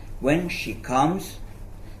Christian, when she comes,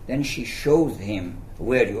 then she shows him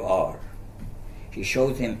where you are. She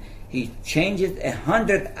shows him, he changes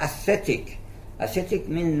 100 ascetic. Ascetic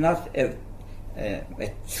means not a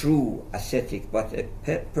true ascetic, but a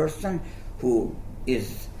person who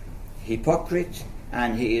is hypocrite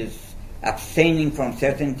and he is abstaining from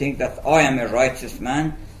certain things, that I am a righteous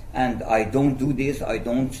man and I don't do this, I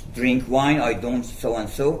don't drink wine, I don't so and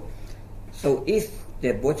so. So if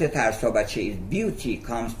the Bute Tarsa Bache is beauty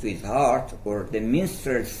comes to his heart, or the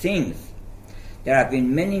minstrel sings, There have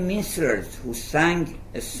been many minstrels who sang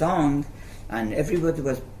a song and everybody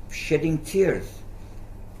was shedding tears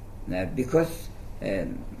because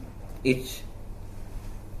it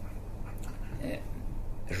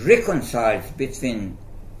reconciles between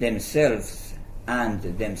themselves and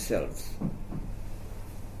themselves.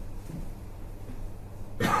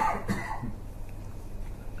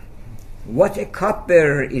 What a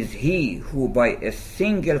cupbearer is he who by a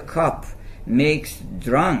single cup makes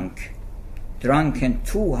drunken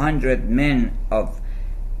 200 men of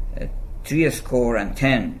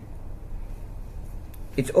 70.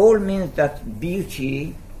 It all means that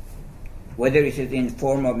beauty, whether it is in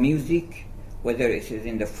form of music, whether it is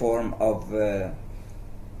in the form of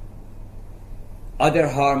other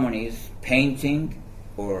harmonies, painting,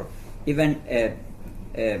 or even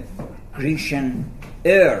a Grecian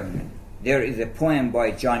urn. There is a poem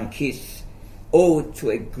by John Keats, Ode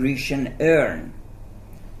to a Grecian Urn,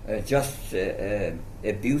 just a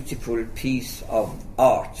beautiful piece of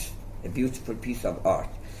art, a beautiful piece of art.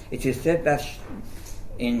 It is said that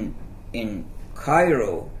in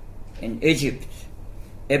Cairo, in Egypt,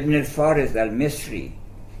 Ibn al-Farid al-Misri,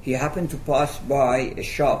 he happened to pass by a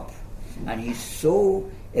shop and he saw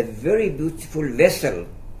a very beautiful vessel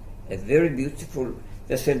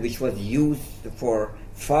which was used for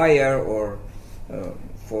fire or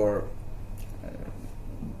for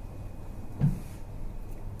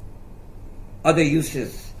other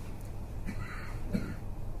uses,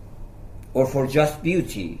 or for just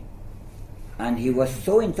beauty. And he was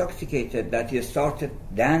so intoxicated that he started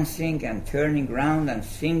dancing and turning around and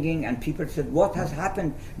singing, and people said, "What has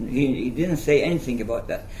happened?" He didn't say anything about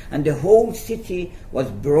that. And the whole city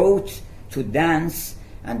was brought to dance,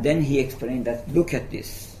 and then he explained that, "Look at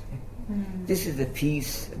this. This is a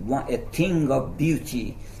piece, a thing of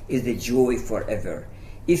beauty is a joy forever."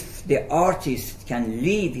 If the artist can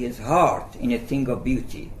leave his heart in a thing of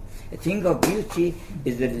beauty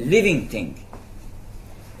is a living thing.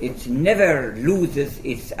 It never loses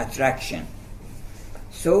its attraction.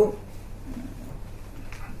 So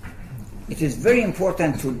it is very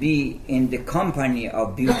important to be in the company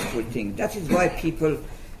of beautiful things. That is why people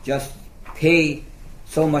just pay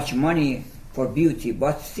so much money for beauty.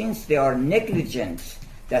 But since they are negligent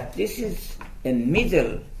that this is a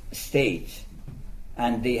middle stage,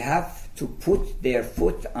 and they have to put their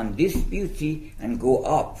foot on this beauty and go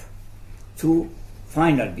up to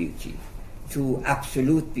final beauty, to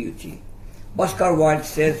absolute beauty. Oscar Wilde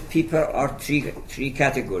says people are three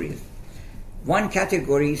categories. One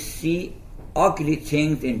category see ugly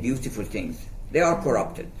things in beautiful things. They are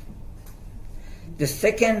corrupted. The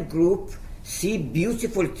second group see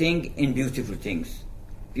beautiful things in beautiful things,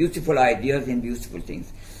 beautiful ideas in beautiful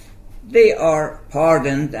things. They are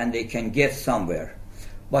pardoned and they can get somewhere.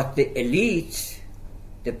 But the elite,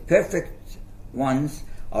 the perfect ones,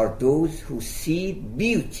 are those who see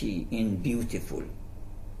beauty in beautiful.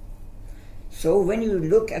 So when you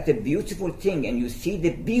look at a beautiful thing and you see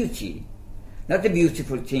the beauty, not the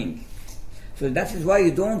beautiful thing, so that is why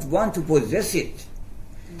you don't want to possess it.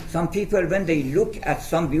 Some people, when they look at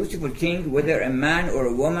some beautiful thing, whether a man or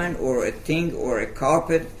a woman or a thing or a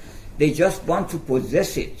carpet, they just want to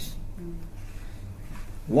possess it.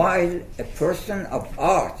 While a person of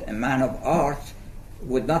art, a man of art,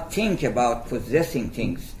 would not think about possessing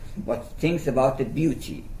things, but thinks about the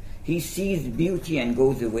beauty. He sees beauty and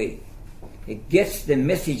goes away. He gets the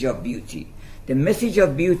message of beauty. The message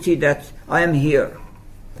of beauty that I am here.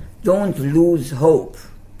 Don't lose hope.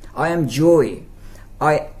 I am joy.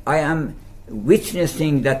 I am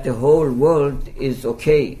witnessing that the whole world is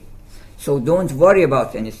okay. So don't worry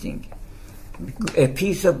about anything. A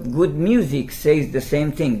piece of good music says the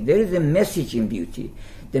same thing. There is a message in beauty.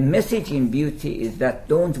 The message in beauty is that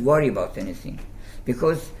don't worry about anything,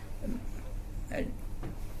 because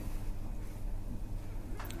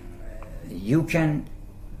you can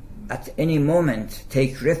at any moment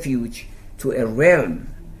take refuge to a realm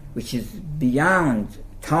which is beyond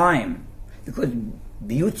time, because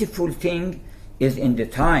beautiful thing is in the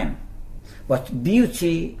time, but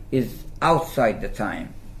beauty is outside the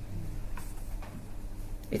time.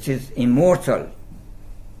 It is immortal.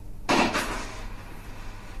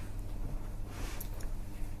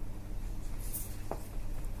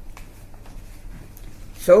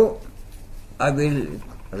 So I will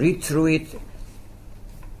read through it.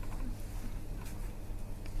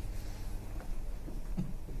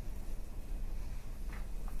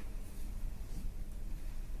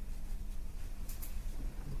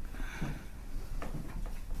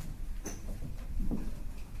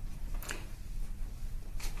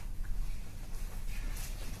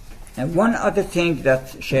 And one other thing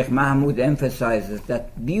that Sheikh Mahmoud emphasizes,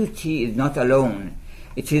 that beauty is not alone.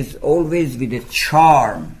 It is always with a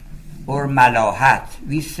charm or malahat.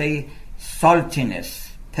 We say saltiness,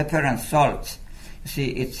 pepper and salt. You see,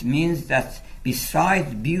 it means that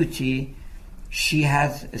besides beauty, she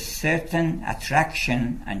has a certain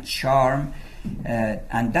attraction and charm,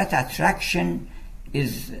 and that attraction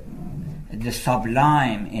is the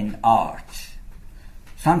sublime in art.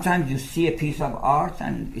 Sometimes you see a piece of art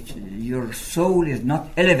and your soul is not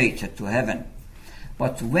elevated to heaven.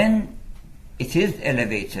 But when it is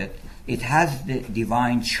elevated, it has the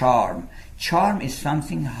divine charm. Charm is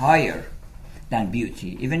something higher than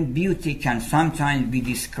beauty. Even beauty can sometimes be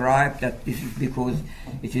described that this is because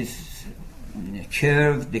it is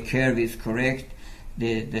curved, the curve is correct,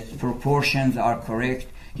 the proportions are correct.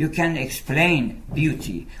 You can explain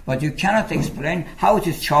beauty, but you cannot explain how it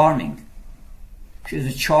is charming. She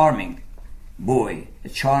is a charming boy, a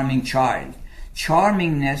charming child.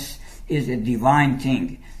 Charmingness is a divine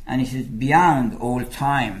thing, and it is beyond all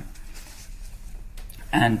time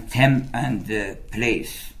and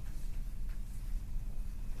place.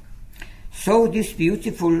 So this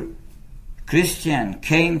beautiful Christian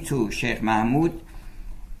came to Sheikh Mahmoud,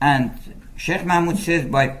 and Sheikh Mahmoud says,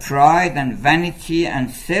 by pride and vanity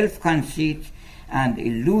and self-conceit and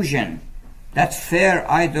illusion, that fair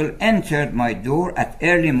idol entered my door at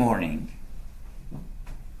early morning.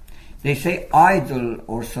 They say idol,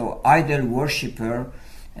 also idol worshipper,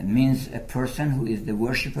 means a person who is the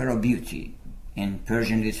worshipper of beauty in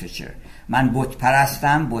Persian literature. Man bot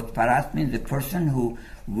parastam, bot parast means the person who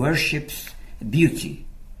worships beauty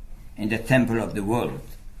in the temple of the world.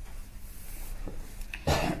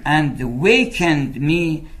 And awakened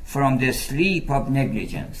me from the sleep of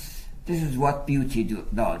negligence. This is what beauty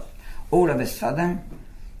does. All of a sudden,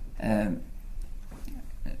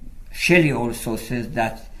 Shelley also says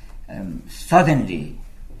that suddenly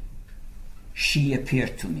she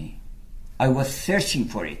appeared to me. I was searching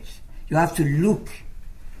for it. You have to look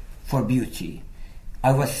for beauty.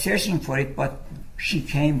 I was searching for it, but she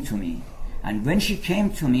came to me. And when she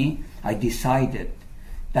came to me, I decided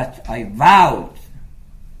that I vowed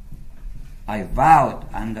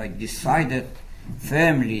and I decided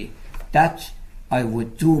firmly that I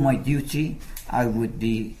would do my duty, I would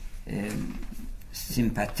be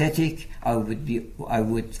sympathetic, I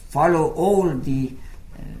would follow all the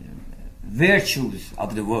virtues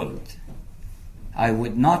of the world. I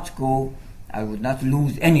would not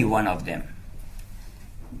lose any one of them.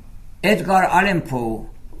 Edgar Allan Poe,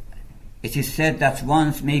 it is said that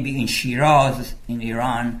once, maybe in Shiraz, in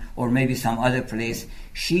Iran, or maybe some other place,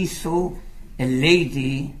 she saw a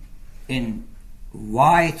lady in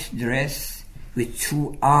white dress with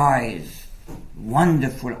two eyes,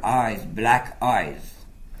 wonderful eyes, black eyes.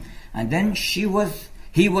 And then he was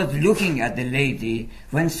looking at the lady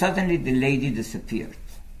when suddenly the lady disappeared.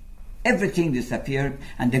 Everything disappeared,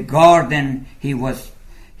 and the garden he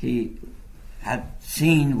had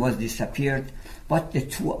seen was disappeared, but the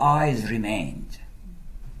two eyes remained.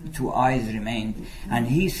 Two eyes remained. And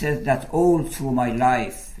he says that all through my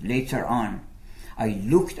life, later on, I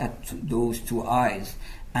looked at those two eyes,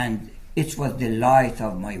 and it was the light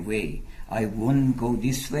of my way. I wouldn't go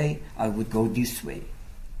this way, I would go this way.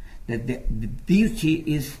 The beauty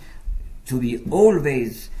is to be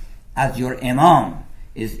always, as your imam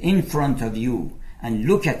is in front of you, and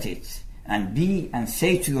look at it, and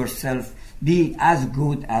say to yourself, be as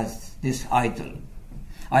good as this idol.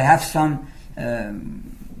 I have some,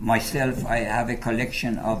 myself, I have a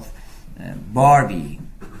collection of Barbie.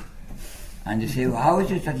 And they say, well, how is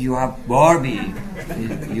it that you have Barbie?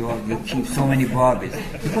 You keep so many Barbies.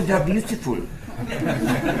 Because they are beautiful.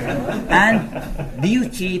 And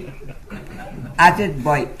beauty added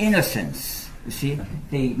by innocence. You see,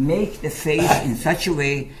 they make the face in such a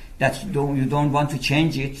way that you don't want to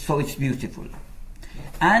change it, so it's beautiful.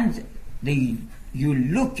 And you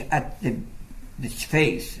look at the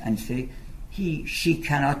face and say, she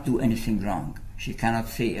cannot do anything wrong. She cannot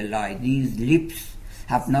say a lie. These lips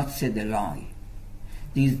have not said a lie.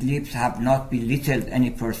 These lips have not belittled any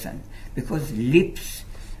person, because lips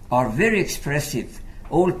are very expressive.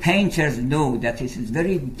 All painters know that it is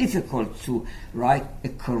very difficult to write a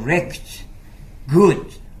correct,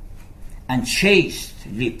 good, and chaste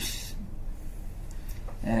lips.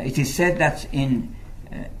 It is said that in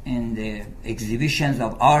the exhibitions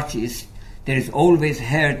of artists, there is always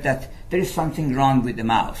heard that there is something wrong with the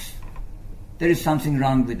mouth. There is something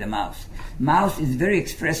wrong with the mouth. Mouth is very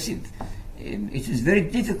expressive. It is very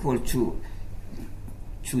difficult to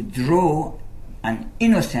draw an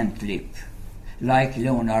innocent lip like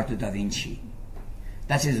Leonardo da Vinci.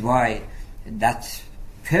 That is why that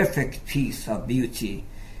perfect piece of beauty,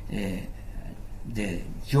 the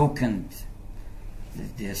jocund,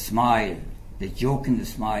 the smile, the joke and the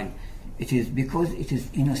smile. It is because it is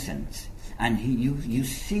innocent. And you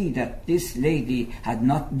see that this lady had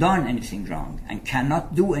not done anything wrong and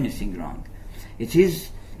cannot do anything wrong.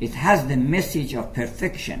 It has the message of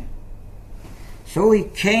perfection. So he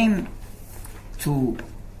came to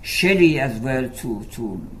Shelley as well,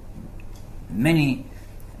 to many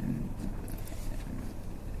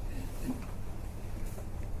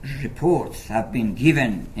reports have been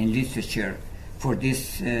given in literature for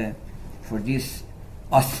this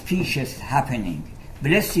auspicious happening.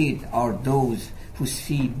 Blessed are those who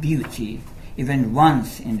see beauty even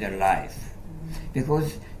once in their life,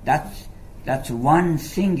 because that one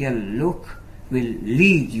single look will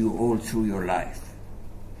lead you all through your life.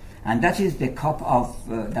 And that is the cup of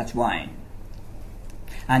that wine.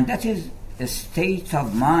 And that is a state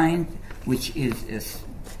of mind which is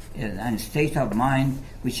a state of mind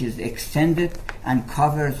which is extended and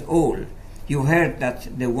covers all. You heard that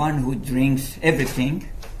the one who drinks everything,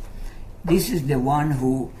 this is the one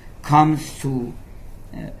who comes to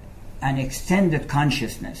an extended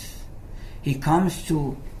consciousness. He comes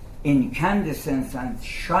to incandescence and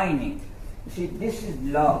shining. You see, this is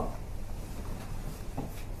love.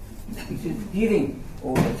 It is giving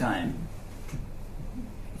all the time.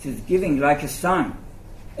 It is giving like a sun.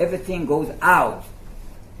 Everything goes out.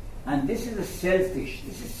 And this is a selfish,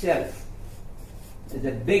 this is self. It's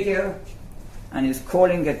a beggar and is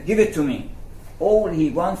calling it, give it to me. He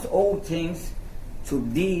wants all things to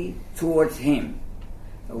be towards him.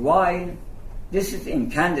 While this is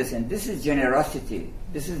incandescent, this is generosity,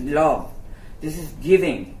 this is love, this is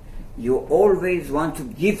giving. You always want to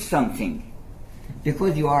give something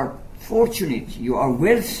because you are fortunate, you are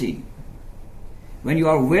wealthy. When you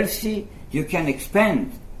are wealthy, you can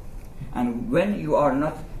expend. And when you are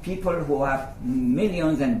not, people who have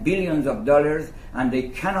millions and billions of dollars and they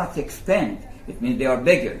cannot expend, it means they are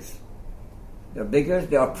beggars. They are beggars,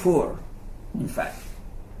 they are poor, in fact.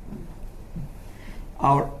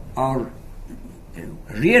 Our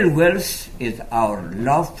real wealth is our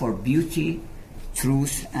love for beauty,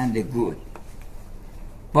 truth, and the good.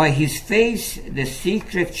 By his face, the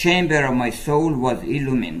secret chamber of my soul was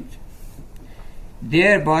illumined.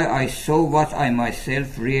 Thereby I saw what I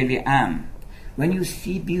myself really am. When you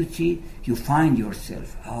see beauty, you find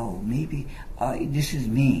yourself. Oh, maybe this is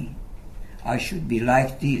me. I should be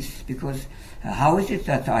like this, because how is it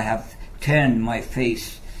that I have turned my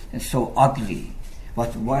face so ugly?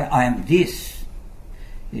 But why I am this?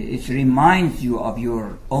 It reminds you of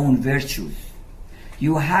your own virtues.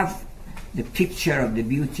 You have the picture of the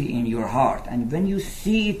beauty in your heart, and when you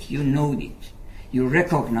see it, you know it. You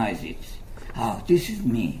recognize it. This is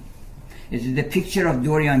me. It is the picture of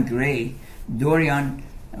Dorian Gray. Dorian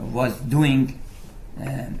was doing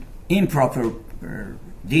improper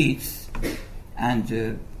deeds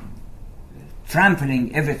and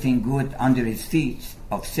trampling everything good under his feet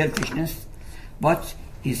of selfishness, but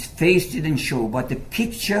his face didn't show, but the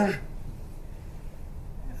picture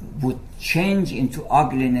would change into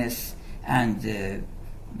ugliness and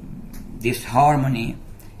disharmony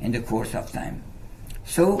in the course of time.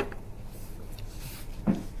 So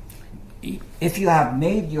if you have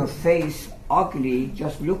made your face ugly,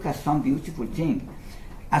 just look at some beautiful thing.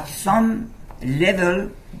 At some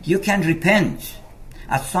level, you can repent.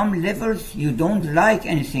 At some levels, you don't like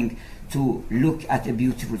anything to look at a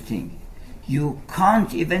beautiful thing. You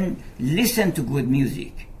can't even listen to good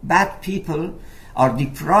music. Bad people are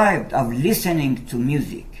deprived of listening to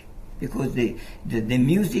music because the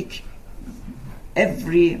music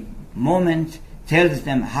every moment tells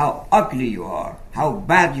them how ugly you are, how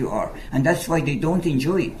bad you are, and that's why they don't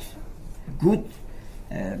enjoy it. Good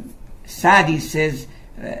Sadi says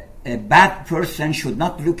a bad person should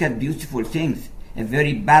not look at beautiful things, a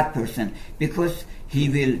very bad person, because he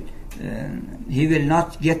will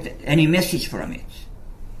not get any message from it.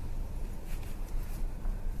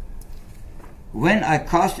 When I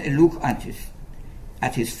cast a look at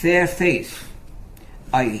his fair face,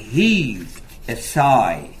 I heaved a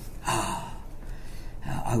sigh.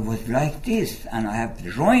 I was like this, and I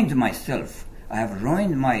have ruined myself. I have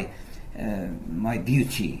ruined my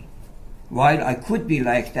beauty, while I could be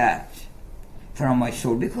like that from my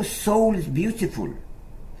soul, because soul is beautiful.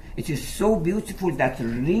 It is so beautiful that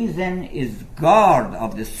reason is guard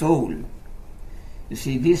of the soul. You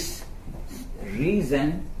see, this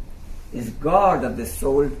reason is guard of the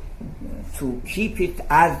soul to keep it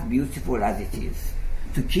as beautiful as it is,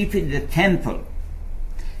 to keep it the temple.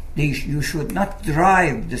 You should not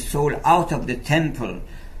drive the soul out of the temple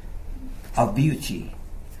of beauty.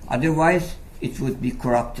 Otherwise, it would be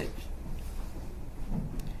corrupted.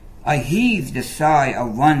 I heaved a sigh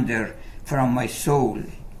of wonder from my soul.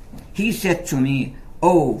 He said to me,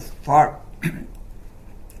 "O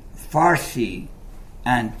Pharisee,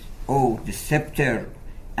 and O deceptor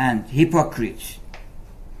and hypocrite,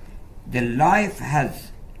 thy life has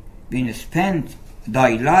been spent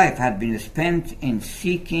in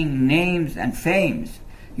seeking names and fames."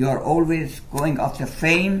 You are always going after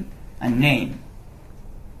fame and name.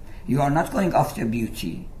 You are not going after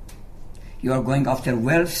beauty. You are going after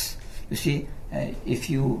wealth. You see,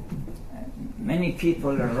 many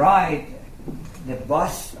people ride the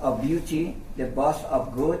bus of beauty, the bus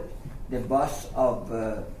of good, the bus of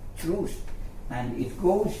truth, and it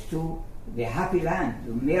goes to the happy land,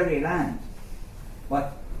 the merry land.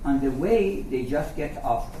 But on the way, they just get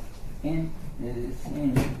off in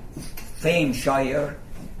Fameshire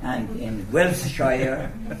and in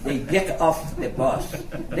Wellshire. They get off the bus.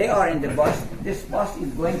 They are in the bus. This bus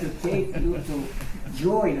is going to take you to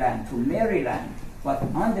Joyland, to Maryland. But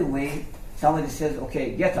on the way, somebody says,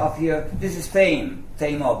 "Okay, get off here. This is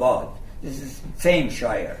Fameabad. This is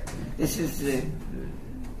Fameshire. This is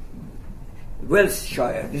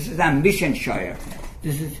Wellshire. This is Ambitionshire.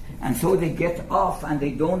 And so they get off and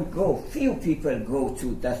they don't go. Few people go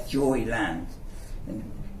to that Joyland.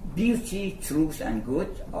 Beauty, truth, and good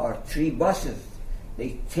are three buses.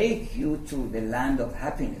 They take you to the land of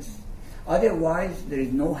happiness. Otherwise, there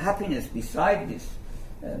is no happiness beside this.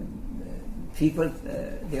 People,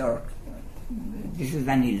 this is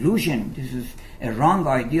an illusion. This is a wrong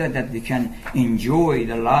idea that we can enjoy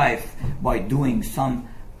the life by doing some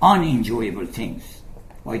unenjoyable things,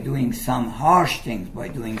 by doing some harsh things, by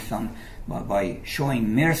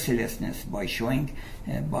showing mercilessness, by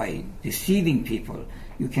deceiving people.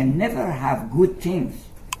 You can never have good things.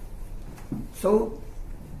 So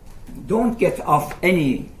don't get off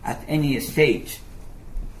at any stage.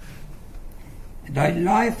 Thy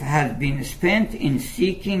life has been spent in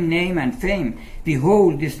seeking name and fame.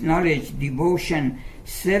 Behold, this knowledge, devotion,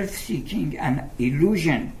 self-seeking, and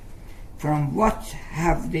illusion. From what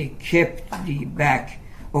have they kept thee back,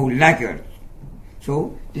 O laggard?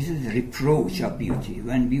 So this is a reproach of beauty.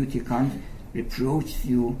 When beauty comes, reproaches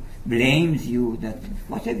you, blames you, that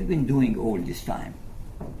what have you been doing all this time?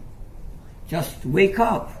 Just wake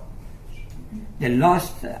up. The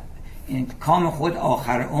last in کام خود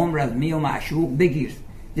آخر عمر از می و معشوق بگیر.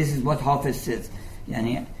 This is what Hafiz says.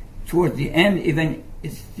 Yani, toward the end, even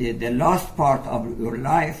it's the last part of your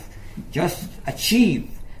life, just achieve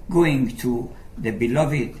going to the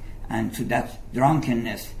beloved and to that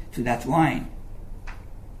drunkenness, to that wine.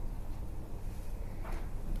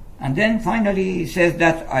 And then finally he says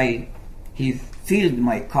that he filled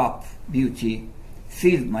my cup, beauty,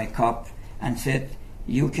 filled my cup, and said,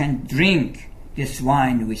 "You can drink this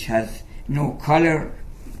wine which has no color,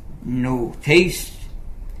 no taste."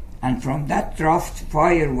 And from that draught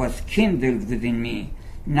fire was kindled within me.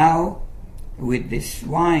 Now with this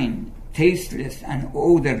wine, tasteless and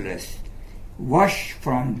odorless, wash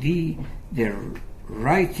from thee the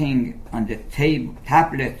writing on the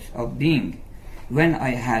tablet of being. When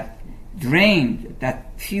I had drained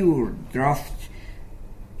that pure draught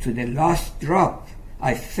to the last drop,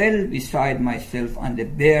 I fell beside myself on the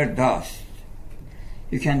bare dust.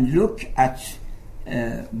 You can look at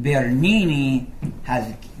Bernini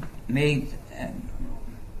has made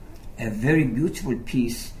a very beautiful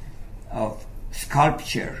piece of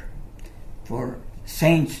sculpture for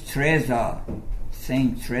Saint Teresa.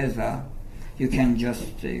 Saint Teresa, you can just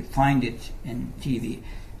find it in TV,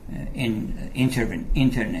 in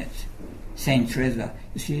internet. Saint Teresa,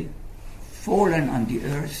 you see, fallen on the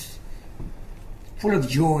earth, full of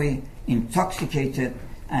joy, intoxicated,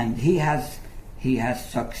 and he has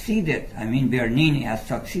succeeded. I mean, Bernini has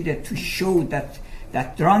succeeded to show that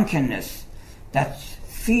drunkenness, that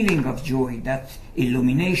feeling of joy, that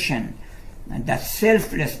illumination, and that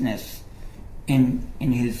selflessness in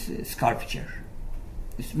his sculpture.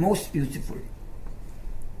 It's most beautiful.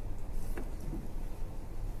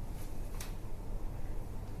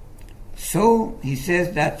 So he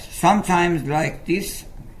says that sometimes like this,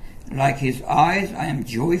 like his eyes, I am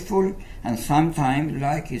joyful, and sometimes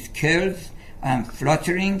like his curls, I am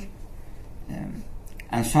fluttering,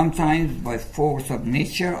 and sometimes by force of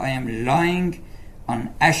nature I am lying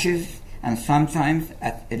on ashes, and sometimes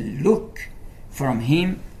at a look from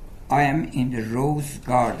him I am in the rose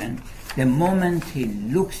garden. The moment he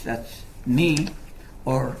looks at me,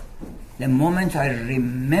 or the moment I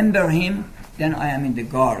remember him, then I am in the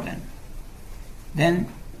garden. Then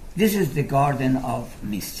this is the garden of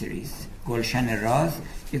mysteries, Gulshan Raz,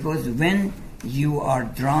 because when you are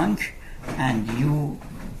drunk and you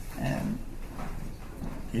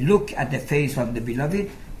look at the face of the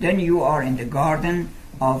beloved, then you are in the garden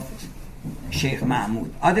of Sheikh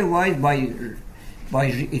Mahmud. Otherwise,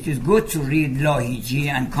 it is good to read Lahiji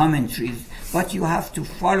and commentaries, but you have to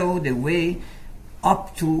follow the way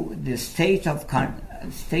up to the state of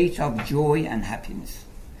joy and happiness.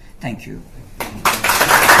 Thank you.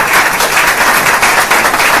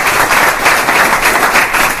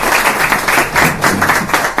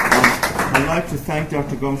 I'd like to thank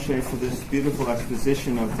Dr. Gomshe for this beautiful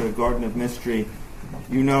exposition of the Garden of Mystery.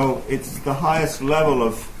 You know, it's the highest level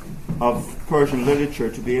of Persian literature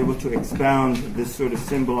to be able to expound this sort of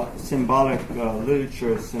symbolic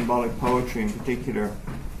literature, symbolic poetry in particular,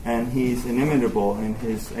 and he's inimitable in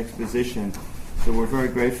his exposition. So we're very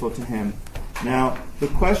grateful to him. Now,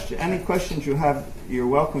 any questions you have, you're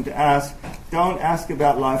welcome to ask. Don't ask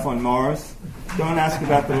about life on Mars. Don't ask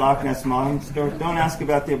about the Loch Ness Monster. Don't ask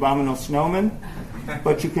about the abominable snowman.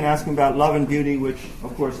 But you can ask him about love and beauty, which,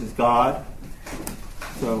 of course, is God.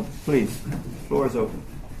 So, please, the floor is open.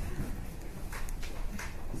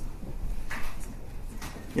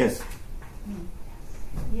 Yes?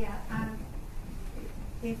 Yeah,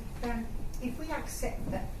 if we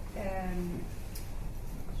accept that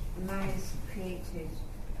man is created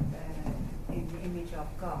in the image of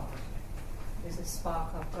God, there's a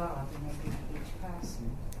spark of God in each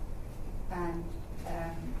person, and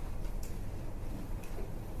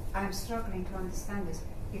I'm struggling to understand this.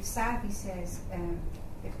 If Saadi says a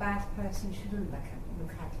bad person shouldn't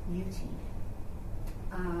look at beauty,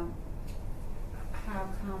 how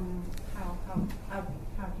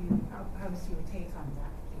is your take on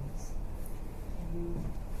that, please?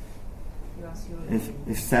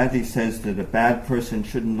 If Saadi says that a bad person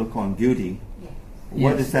shouldn't look on beauty, yes.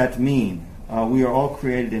 What does that mean? We are all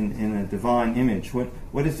created in a divine image.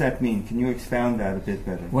 What does that mean? Can you expound that a bit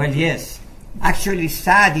better? Well, yes. Actually,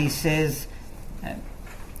 Saadi says,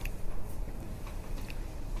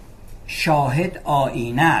 Shahid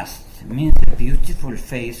a'inast means a beautiful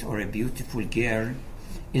face or a beautiful girl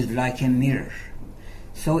is like a mirror.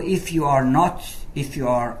 So if you are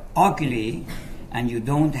ugly and you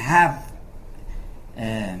don't have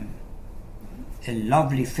a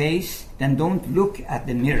lovely face, then don't look at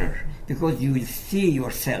the mirror, because you will see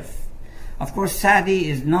yourself. Of course, Saadi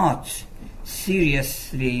is not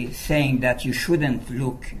seriously saying that you shouldn't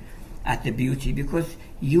look at the beauty, because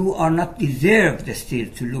you are not deserved still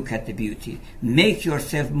to look at the beauty. Make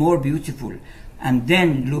yourself more beautiful and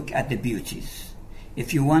then look at the beauties.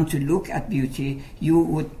 If you want to look at beauty,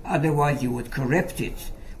 otherwise you would corrupt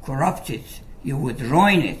it, you would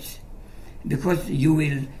ruin it, because you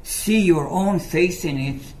will see your own face in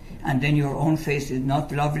it, and then your own face is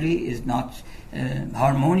not lovely, is not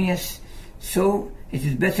harmonious. So it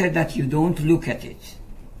is better that you don't look at it.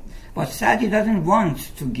 But Saadi doesn't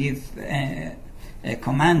want to give a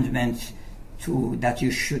commandment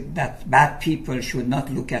that bad people should not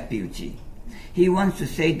look at beauty. He wants to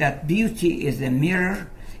say that beauty is a mirror.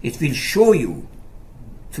 It will show you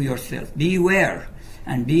to yourself. Be aware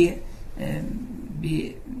and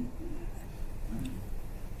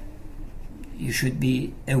you should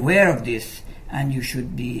be aware of this, and you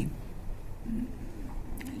should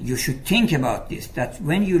think about this, that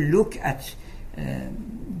when you look at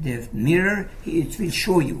the mirror, it will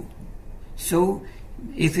show you. So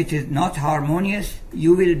if it is not harmonious,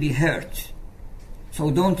 you will be hurt.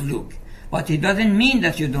 So don't look. But it doesn't mean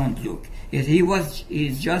that you don't look.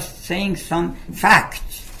 He's just saying some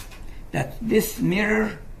facts, that this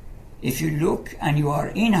mirror, if you look and you are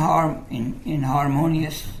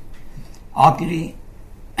inharmonious, ugly,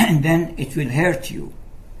 and then it will hurt you.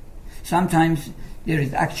 Sometimes there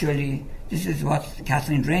is actually, this is what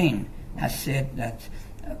Catherine Rain has said, that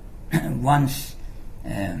once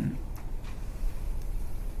a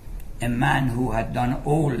man who had done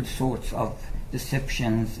all sorts of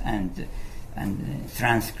deceptions and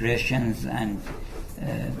transgressions and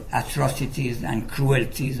atrocities and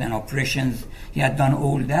cruelties and oppressions, he had done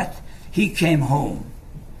all that. He came home,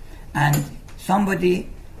 and somebody,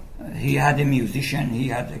 he had a musician, he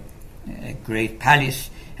had a great palace,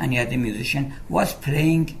 and he had a musician, was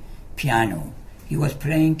playing piano. He was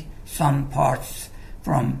playing some parts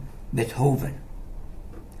from Beethoven.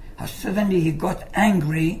 Suddenly he got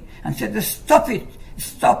angry and said, "Stop it!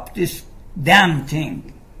 Stop this damn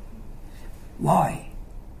thing." Why?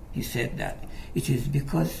 He said that. It is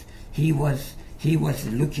because he was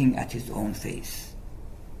looking at his own face.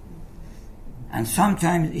 And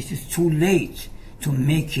sometimes it is too late to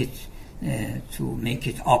make it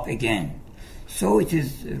up again. So it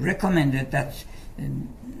is recommended that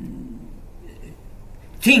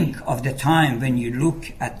think of the time when you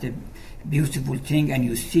look at the beautiful thing and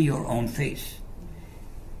you see your own face.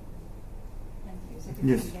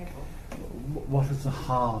 Yes. different level. What has the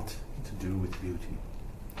heart to do with beauty?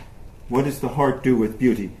 What does the heart do with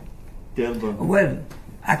beauty? Delba. Well,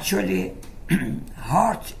 actually,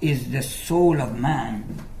 heart is the soul of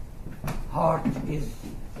man. Heart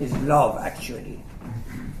is love, actually.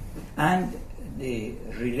 And the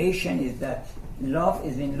relation is that love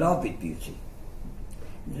is in love with beauty.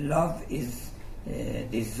 Love is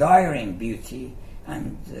desiring beauty,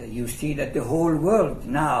 and you see that the whole world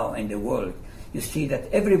now in the world, you see that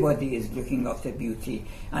everybody is looking after beauty,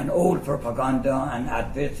 and all propaganda and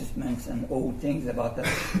advertisements and all things about that.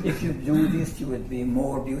 If you do this, you will be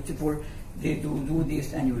more beautiful. They do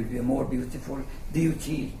this, and you will be more beautiful.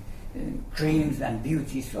 Beauty creams and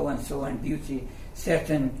beauty so and so, and beauty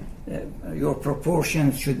certain your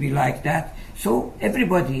proportions should be like that. So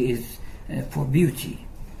everybody is for beauty.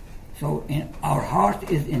 So our heart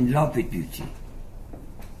is in love with beauty.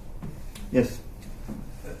 Yes.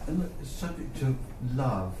 And the subject of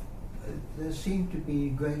love, there seemed to be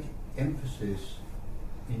great emphasis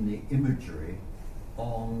in the imagery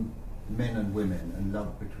on men and women and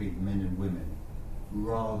love between men and women,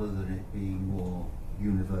 rather than it being more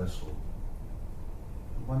universal.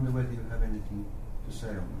 I wonder whether you have anything to say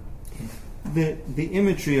on that. The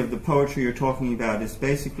imagery of the poetry you're talking about is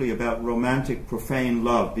basically about romantic, profane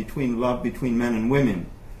love between men and women.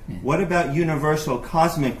 Yeah. What about universal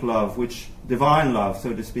cosmic love, which divine love,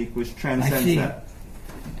 so to speak, which transcends that?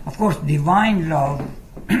 Of course, divine love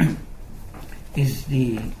is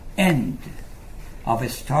the end of a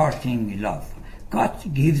starting love. God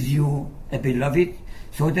gives you a beloved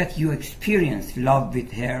so that you experience love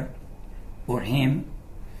with her or him,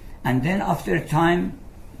 and then after a time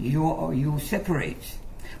you separate,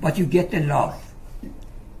 but you get the love.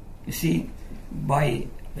 You see, by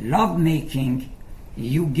love making,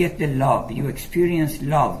 you get the love, you experience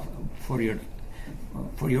love for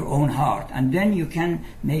your own heart, and then you can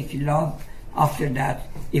make love after that,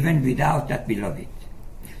 even without that beloved.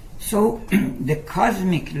 So the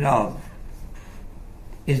cosmic love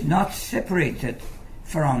is not separated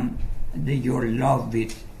from your love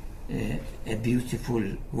with a beautiful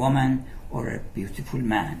woman or a beautiful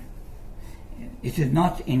man. It is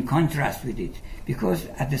not in contrast with it, because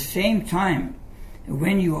at the same time,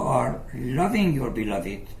 when you are loving your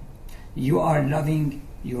beloved, you are loving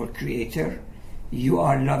your Creator, you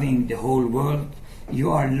are loving the whole world,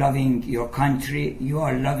 you are loving your country, you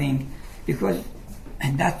are loving, because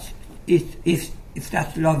and that if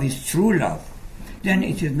that love is true love, then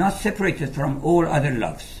it is not separated from all other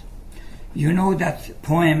loves. You know that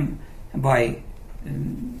poem by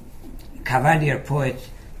Cavalier poet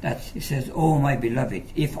that says, "Oh my beloved,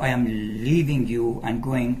 if I am leaving you and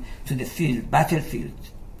going to the battlefield,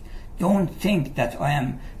 don't think that I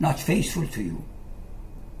am not faithful to you.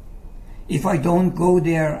 If I don't go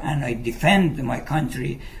there and I defend my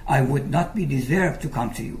country, I would not be deserved to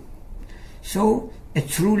come to you." So a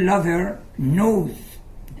true lover knows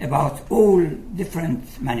about all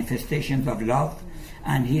different manifestations of love,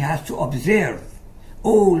 and he has to observe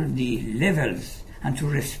all the levels and to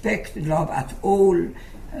respect love at all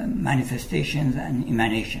manifestations and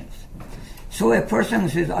emanations. So a person who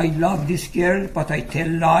says, "I love this girl, but I tell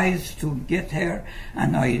lies to get her,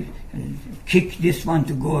 and I kick this one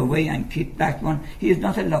to go away and kick that one," he is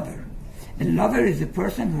not a lover. A lover is a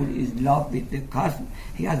person who is loved with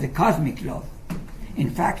he has a cosmic love. In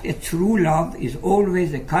fact, a true love is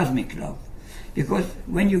always a cosmic love, because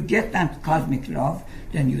when you get that cosmic love,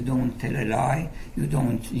 then you don't tell a lie,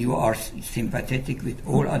 you are sympathetic with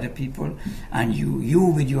all other people, and you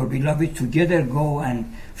with your beloved together go and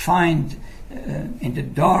find in the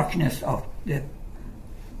darkness of the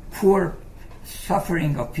poor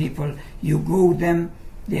suffering of people, you go them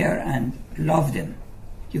there and love them.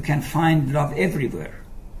 You can find love everywhere.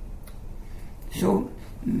 So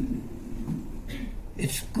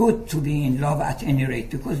it's good to be in love at any rate,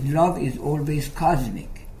 because love is always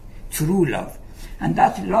cosmic, true love. And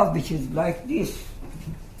that love which is like this,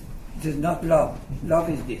 it is not love. Love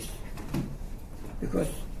is this. Because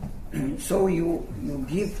so you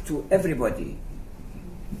give to everybody.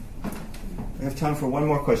 We have time for one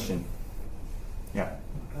more question. Yeah.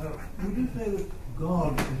 Would you say that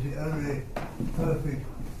God is the only perfect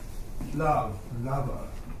lover,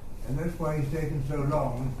 and that's why he's taken so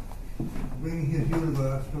long bringing his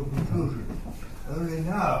universe to a conclusion? Only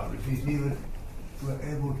now does he see that we're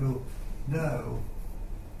able to know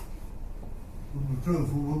the truth,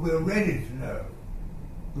 we're ready to know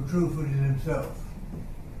the truth within himself.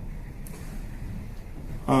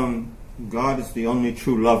 God is the only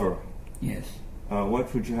true lover. Yes.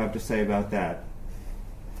 What would you have to say about that?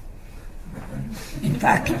 In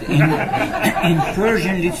fact, in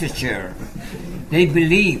Persian literature, They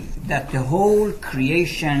believe that the whole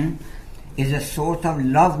creation is a sort of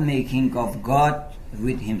love-making of God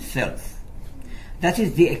with himself. That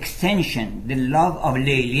is the extension. The love of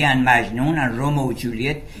Layli and Majnun and Romeo and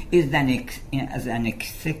Juliet is an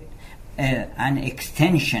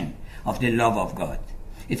extension of the love of God.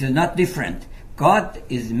 It is not different. God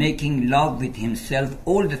is making love with himself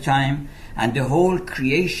all the time, and the whole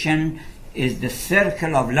creation is the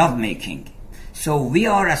circle of love-making. So we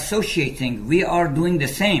are associating, we are doing the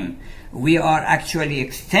same. We are actually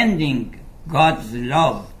extending God's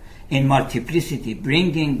love in multiplicity,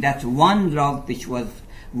 bringing that one love which was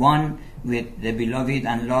one with the beloved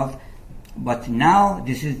and love. But now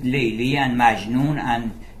this is Layli and Majnun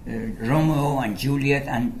and Romeo and Juliet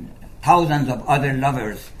and thousands of other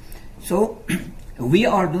lovers. So we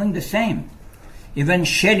are doing the same. Even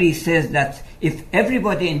Shelley says that if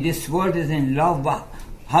everybody in this world is in love,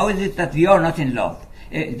 how is it that we are not in love?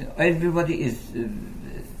 Everybody is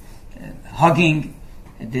hugging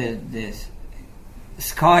the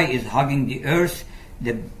sky is hugging the earth,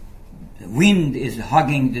 the wind is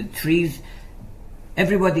hugging the trees,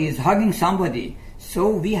 everybody is hugging somebody. So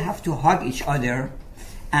we have to hug each other,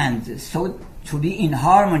 and so to be in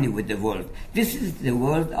harmony with the world. This is the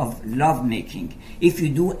world of love making. If you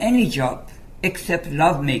do any job except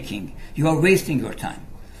love making, you are wasting your time.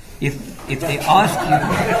 If they ask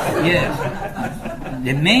you, yes,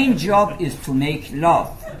 the main job is to make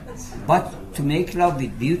love, but to make love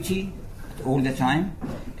with beauty all the time.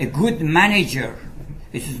 A good manager,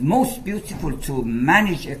 it is most beautiful to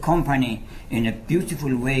manage a company in a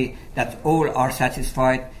beautiful way that all are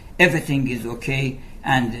satisfied, everything is okay,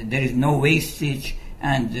 and there is no wastage,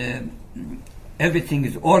 and everything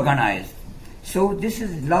is organized. So this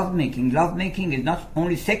is love making. Love making is not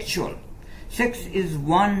only sexual. Sex is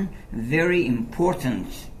one very important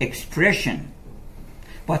expression,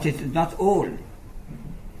 but it is not all.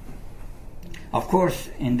 Of course,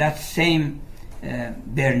 in that same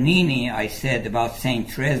Bernini I said about Saint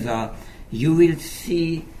Teresa, you will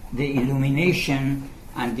see the illumination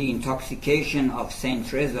and the intoxication of Saint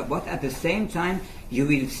Teresa, but at the same time you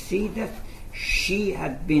will see that she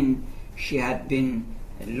had been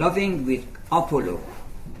loving with Apollo.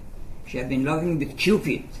 She had been loving with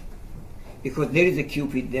Cupid, because there is a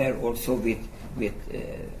Cupid there also with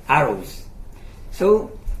arrows.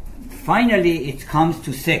 So finally it comes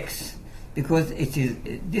to sex, because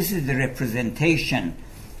this is the representation,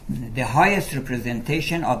 the highest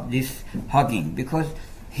representation of this hugging, because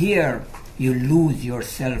here you lose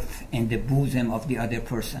yourself in the bosom of the other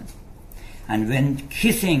person. And when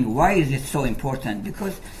kissing, why is it so important?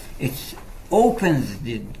 Because it opens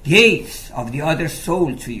the gates of the other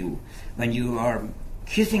soul to you. When you are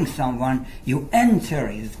kissing someone, you enter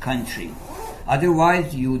his country.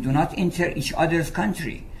 Otherwise, you do not enter each other's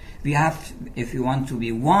country. We have, if we want to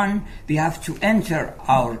be one, we have to enter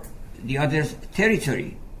the other's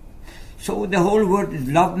territory. So the whole world is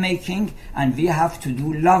love making, and we have to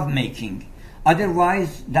do love making.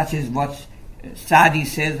 Otherwise, that is what Saadi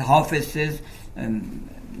says, Hafiz says,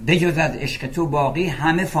 بجز از عشق تو باقی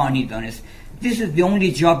همه فانی دانست. This is the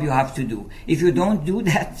only job you have to do. If you don't do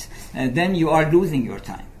that, then you are losing your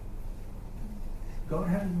time. God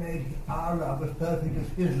hasn't made our love as perfect as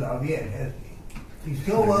his love yet, has he? He's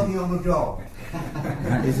still working on the job.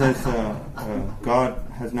 He says God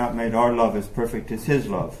has not made our love as perfect as his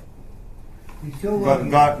love. He's still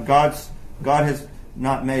working. God has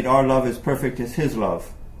not made our love as perfect as his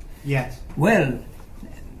love. Yes. Well,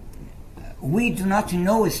 we do not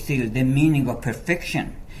know still the meaning of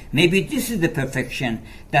perfection. Maybe this is the perfection,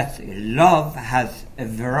 that love has a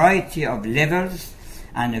variety of levels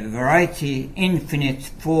and a variety, infinite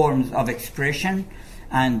forms of expression,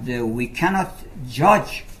 and we cannot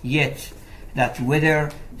judge yet that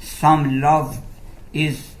whether some love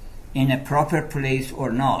is in a proper place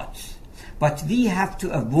or not. But we have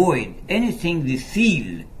to avoid anything we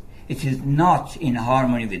feel it is not in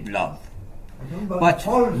harmony with love. But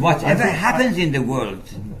whatever happens in the world,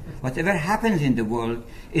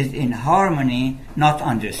 is in harmony, not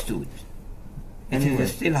understood. It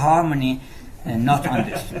is still harmony and not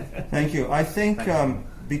understood. Thank you. I think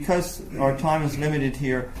because our time is limited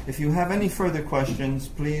here, if you have any further questions,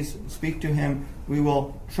 please speak to him. We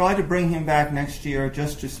will try to bring him back next year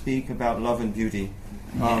just to speak about love and beauty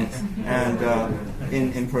and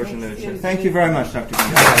in Persian literature. Thank you very much, Dr.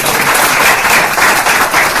 Gumshi.